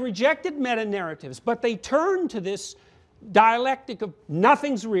 because they've rejected meta-narratives, but they turn to this dialectic of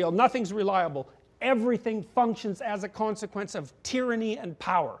nothing's real, nothing's reliable, everything functions as a consequence of tyranny and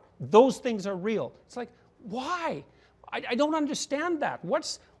power. Those things are real. It's like, why? I don't understand that.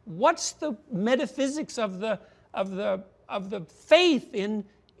 What's the metaphysics of the faith in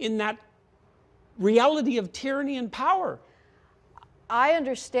that reality of tyranny and power? I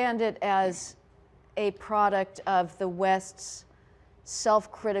understand it as a product of the West's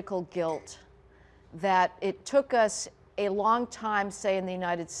self-critical guilt, that it took us a long time, say in the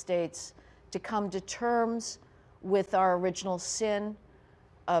United States, to come to terms with our original sin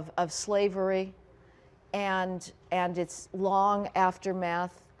of slavery and its long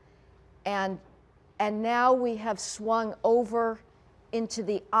aftermath. And now we have swung over into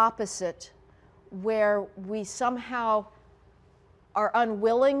the opposite, where we somehow are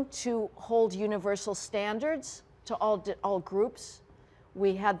unwilling to hold universal standards to all groups.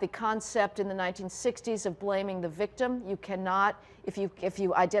 We had the concept in the 1960s of blaming the victim. You cannot, if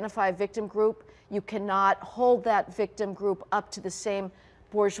you identify a victim group, you cannot hold that victim group up to the same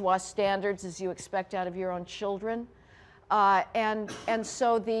bourgeois standards as you expect out of your own children. And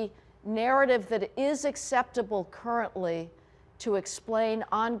so the narrative that is acceptable currently to explain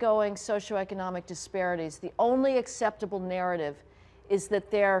ongoing socioeconomic disparities, the only acceptable narrative is that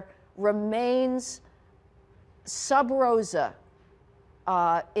there remains sub rosa,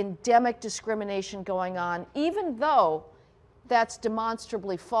 endemic discrimination going on, even though that's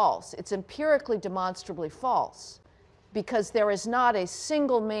demonstrably false. It's empirically demonstrably false, because there is not a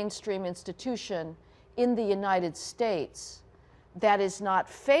single mainstream institution in the United States that is not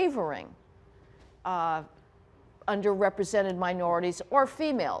favoring underrepresented minorities or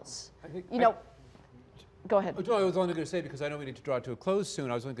females. Go ahead. I was only going to say, because I know we need to draw it to a close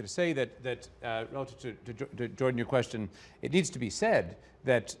soon, I was only going to say that relative to Jordan, your question, it needs to be said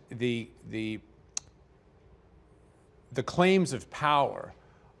that the claims of power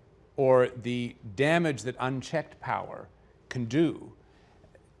or the damage that unchecked power can do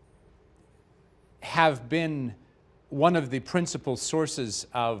have been one of the principal sources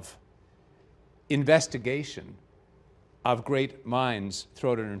of investigation of great minds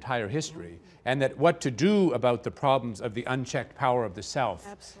throughout an entire history, and that what to do about the problems of the unchecked power of the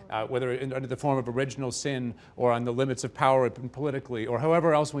self, whether under the form of original sin or on the limits of power politically, or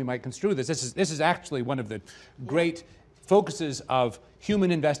however else we might construe this. This is actually one of the great focuses of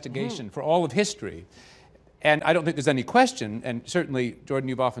human investigation for all of history. And I don't think there's any question, and certainly, Jordan,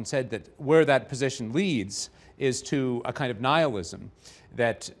 you've often said that where that position leads is to a kind of nihilism,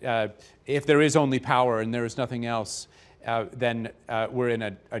 that if there is only power and there is nothing else, then we're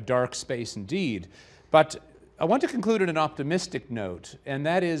in a dark space indeed. But I want to conclude on an optimistic note, and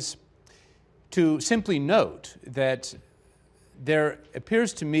that is to simply note that there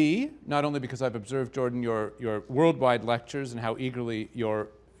appears to me, not only because I've observed, Jordan, your worldwide lectures and how eagerly your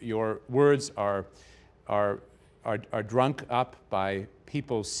words are drunk up by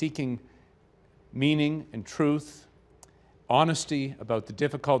people seeking meaning and truth, honesty about the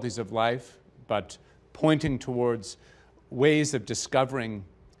difficulties of life, but pointing towards ways of discovering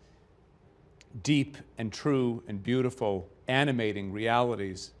deep and true and beautiful, animating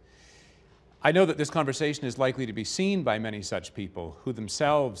realities. I know that this conversation is likely to be seen by many such people who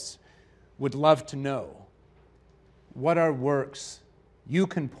themselves would love to know what are works you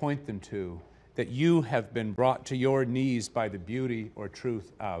can point them to that you have been brought to your knees by the beauty or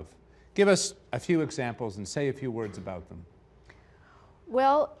truth of. Give us a few examples and say a few words about them.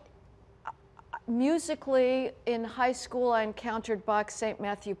 Well, musically, in high school, I encountered Bach's St.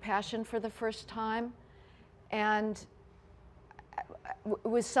 Matthew Passion for the first time, and it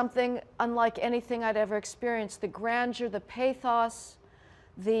was something unlike anything I'd ever experienced. The grandeur, the pathos,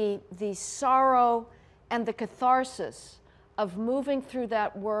 the sorrow, and the catharsis of moving through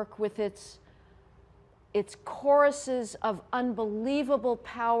that work with its choruses of unbelievable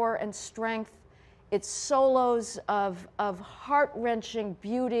power and strength, its solos of heart-wrenching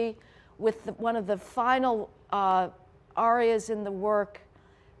beauty, with one of the final arias in the work,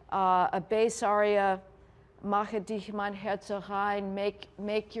 a bass aria, Mache dich mein Herz rein,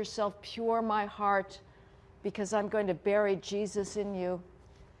 make yourself pure, my heart, because I'm going to bury Jesus in you.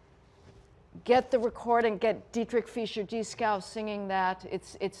 Get the recording, get Dietrich Fischer-Dieskau singing that.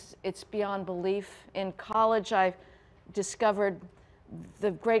 It's beyond belief. In college, I discovered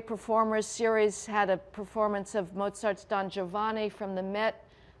the Great Performers series had a performance of Mozart's Don Giovanni from the Met.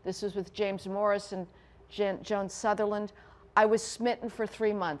 This was with James Morris and Joan Sutherland. I was smitten for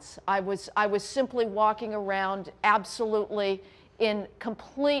 3 months. I was simply walking around absolutely in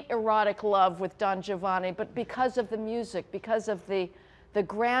complete erotic love with Don Giovanni, but because of the music, because of the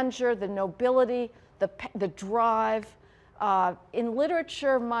grandeur, the nobility, the drive. In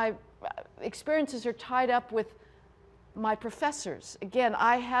literature, my experiences are tied up with my professors. Again,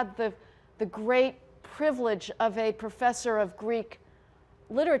 I had the great privilege of a professor of Greek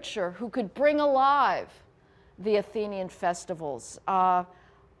literature who could bring alive the Athenian festivals. I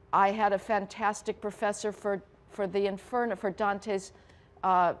had a fantastic professor for the Inferno, for Dante's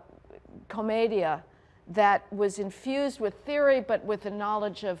Commedia, that was infused with theory, but with a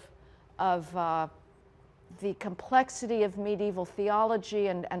knowledge of the complexity of medieval theology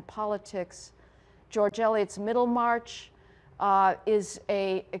and politics. George Eliot's Middlemarch is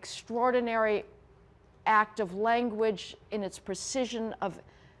an extraordinary act of language in its precision of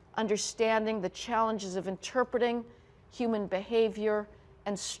understanding the challenges of interpreting human behavior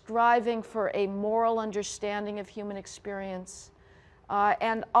and striving for a moral understanding of human experience.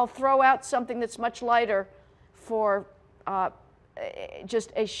 And I'll throw out something that's much lighter for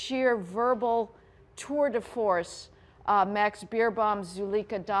just a sheer verbal tour de force, Max Beerbohm's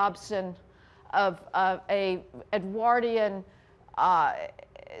Zuleika Dobson, of a Edwardian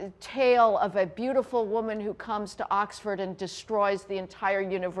tale of a beautiful woman who comes to Oxford and destroys the entire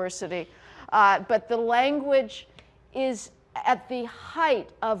university. But the language is at the height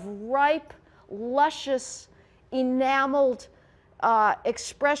of ripe, luscious, enameled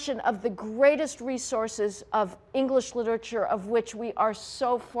expression of the greatest resources of English literature, of which we are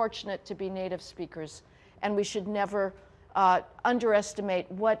so fortunate to be native speakers, and we should never underestimate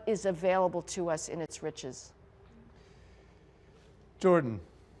what is available to us in its riches. Jordan.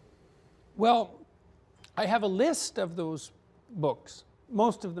 Well, I have a list of those books.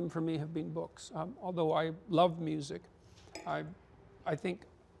 Most of them for me have been books, although I love music. I think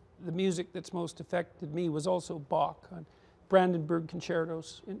the music that's most affected me was also Bach, Brandenburg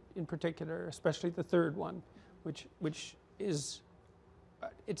concertos in particular, especially the third one, which is,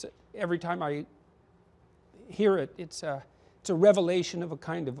 every time I hear it, it's a revelation of a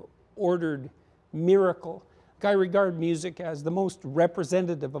kind of ordered miracle. I regard music as the most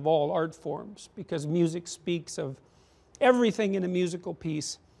representative of all art forms, because music speaks of everything in a musical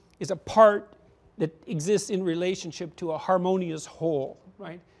piece is a part that exists in relationship to a harmonious whole,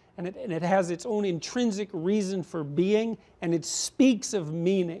 right? And it has its own intrinsic reason for being, and it speaks of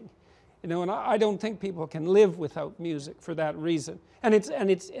meaning. You know, and I don't think people can live without music for that reason. And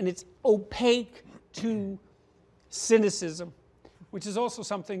it's opaque to cynicism, which is also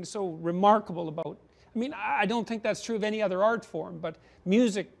something so remarkable about. I mean, I don't think that's true of any other art form, but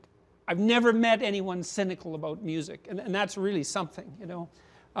music, I've never met anyone cynical about music, and that's really something, you know.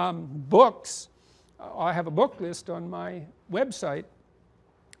 Books, I have a book list on my website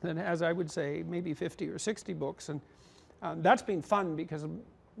that has, I would say, maybe 50 or 60 books, and that's been fun because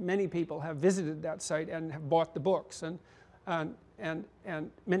many people have visited that site and have bought the books, and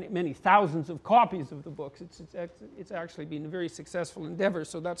many thousands of copies of the books. It's actually been a very successful endeavor,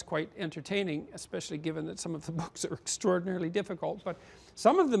 so that's quite entertaining, especially given that some of the books are extraordinarily difficult. But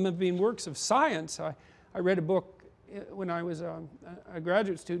some of them have been works of science. I read a book when I was a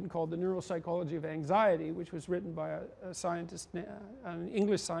graduate student called The Neuropsychology of Anxiety, which was written by a scientist, an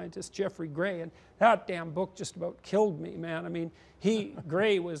English scientist, Geoffrey Gray, and that damn book just about killed me, man. I mean,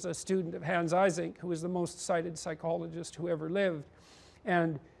 Gray was a student of Hans Eysenck, who was the most cited psychologist who ever lived,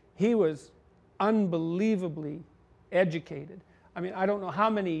 and he was unbelievably educated. I mean, I don't know how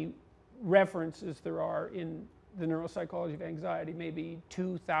many references there are in The Neuropsychology of Anxiety, maybe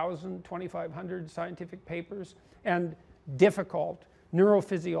 2,000, 2,500 scientific papers, and difficult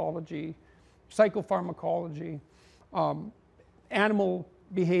neurophysiology, psychopharmacology, animal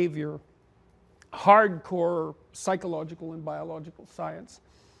behavior, hardcore psychological and biological science.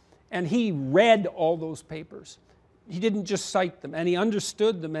 And he read all those papers. He didn't just cite them, and he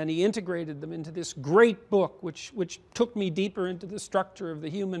understood them, and he integrated them into this great book, which took me deeper into the structure of the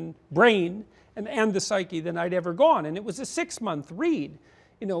human brain and the psyche than I'd ever gone. And it was a 6-month read,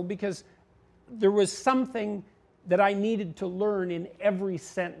 you know, because there was something that I needed to learn in every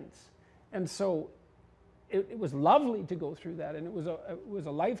sentence. And so it was lovely to go through that, and it was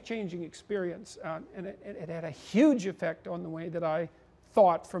a life-changing experience, and it had a huge effect on the way that I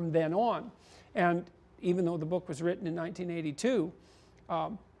thought from then on. And even though the book was written in 1982,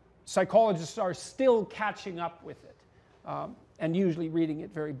 psychologists are still catching up with it, and usually reading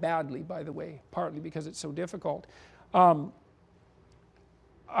it very badly, by the way, partly because it's so difficult.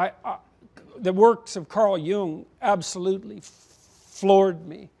 The works of Carl Jung absolutely floored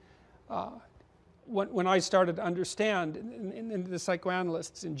me. When I started to understand, and the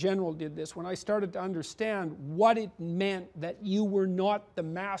psychoanalysts in general did this, when I started to understand what it meant that you were not the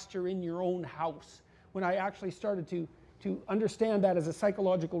master in your own house, when I actually started to understand that as a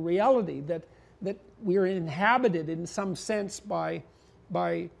psychological reality, that we're inhabited in some sense by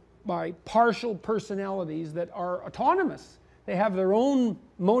partial personalities that are autonomous. They have their own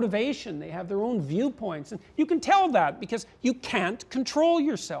motivation, they have their own viewpoints, and you can tell that because you can't control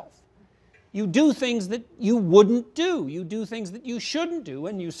yourself. You do things that you wouldn't do, you do things that you shouldn't do,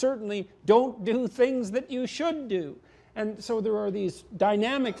 and you certainly don't do things that you should do. And so there are these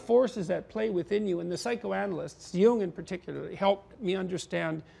dynamic forces at play within you, and the psychoanalysts, Jung in particular, helped me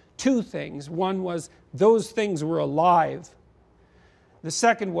understand two things. One was those things were alive. The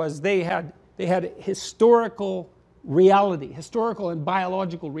second was they had historical reality, historical and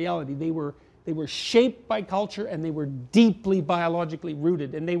biological reality. They were shaped by culture, and they were deeply biologically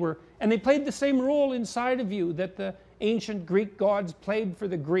rooted, and they played the same role inside of you that the ancient Greek gods played for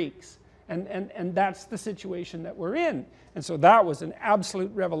the Greeks. And that's the situation that we're in. And so that was an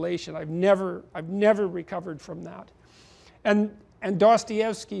absolute revelation. I've never recovered from that. And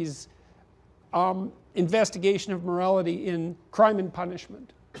Dostoevsky's investigation of morality in Crime and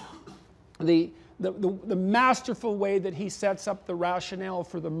Punishment, the masterful way that he sets up the rationale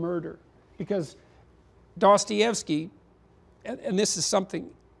for the murder, because Dostoevsky, and this is something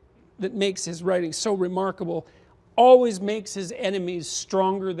that makes his writing so remarkable, always makes his enemies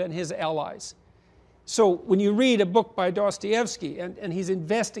stronger than his allies. So when you read a book by Dostoevsky and he's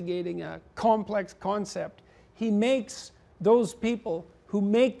investigating a complex concept, he makes those people who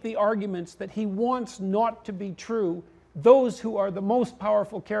make the arguments that he wants not to be true, those who are the most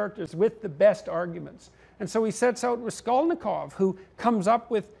powerful characters with the best arguments. And so he sets out Raskolnikov, who comes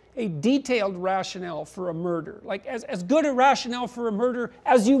up with a detailed rationale for a murder, like as good a rationale for a murder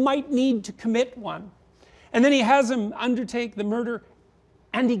as you might need to commit one. And then he has him undertake the murder,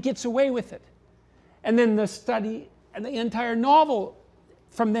 and he gets away with it. And then the study, and the entire novel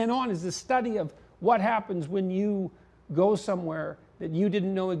from then on is the study of what happens when you go somewhere that you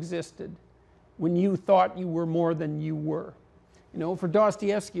didn't know existed, when you thought you were more than you were. You know, for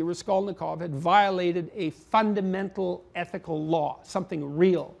Dostoevsky, Raskolnikov had violated a fundamental ethical law, something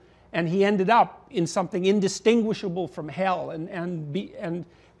real. And he ended up in something indistinguishable from hell. And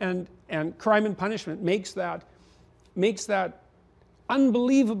Crime and Punishment makes that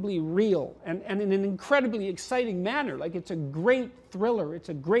unbelievably real and in an incredibly exciting manner. Like, it's a great thriller, it's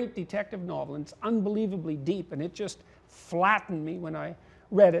a great detective novel, and it's unbelievably deep, and it just flattened me when I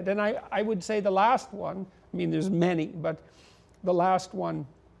read it. And I would say the last one, I mean there's many, but the last one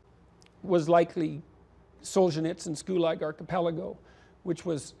was likely Solzhenitsyn's Gulag Archipelago, which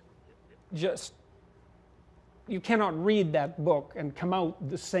was just, you cannot read that book and come out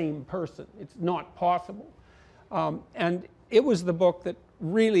the same person. It's not possible. And it was the book that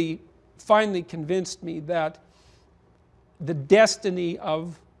really finally convinced me that the destiny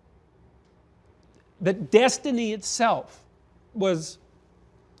itself was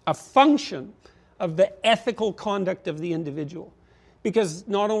a function of the ethical conduct of the individual. Because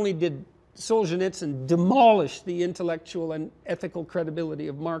not only did Solzhenitsyn demolish the intellectual and ethical credibility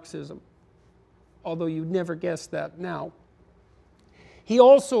of Marxism, although you'd never guess that now, he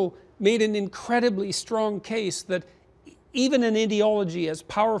also made an incredibly strong case that even an ideology as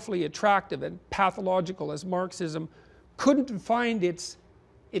powerfully attractive and pathological as Marxism couldn't find its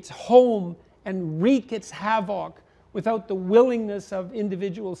home and wreak its havoc without the willingness of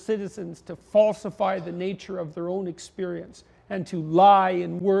individual citizens to falsify the nature of their own experience and to lie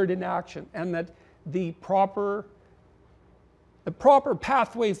in word and action, and that the proper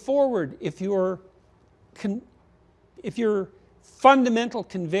pathway forward, if your fundamental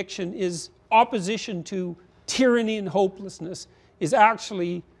conviction is opposition to tyranny and hopelessness, is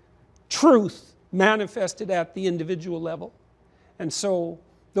actually truth manifested at the individual level. And so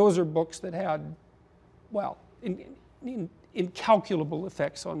those are books that had, well, incalculable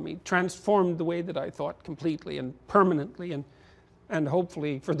effects on me, transformed the way that I thought completely and permanently, and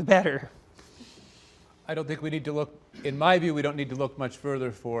hopefully for the better. I don't think we need to look, in my view, we don't need to look much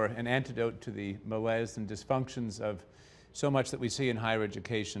further for an antidote to the malaise and dysfunctions of so much that we see in higher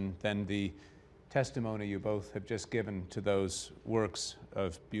education than the testimony you both have just given to those works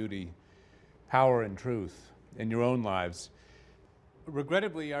of beauty, power, and truth in your own lives.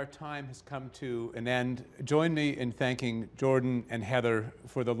 Regrettably, our time has come to an end. Join me in thanking Jordan and Heather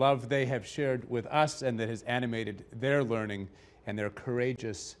for the love they have shared with us and that has animated their learning and their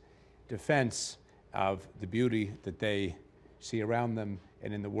courageous defense of the beauty that they see around them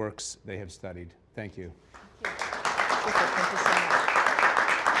and in the works they have studied. Thank you. Thank you so much.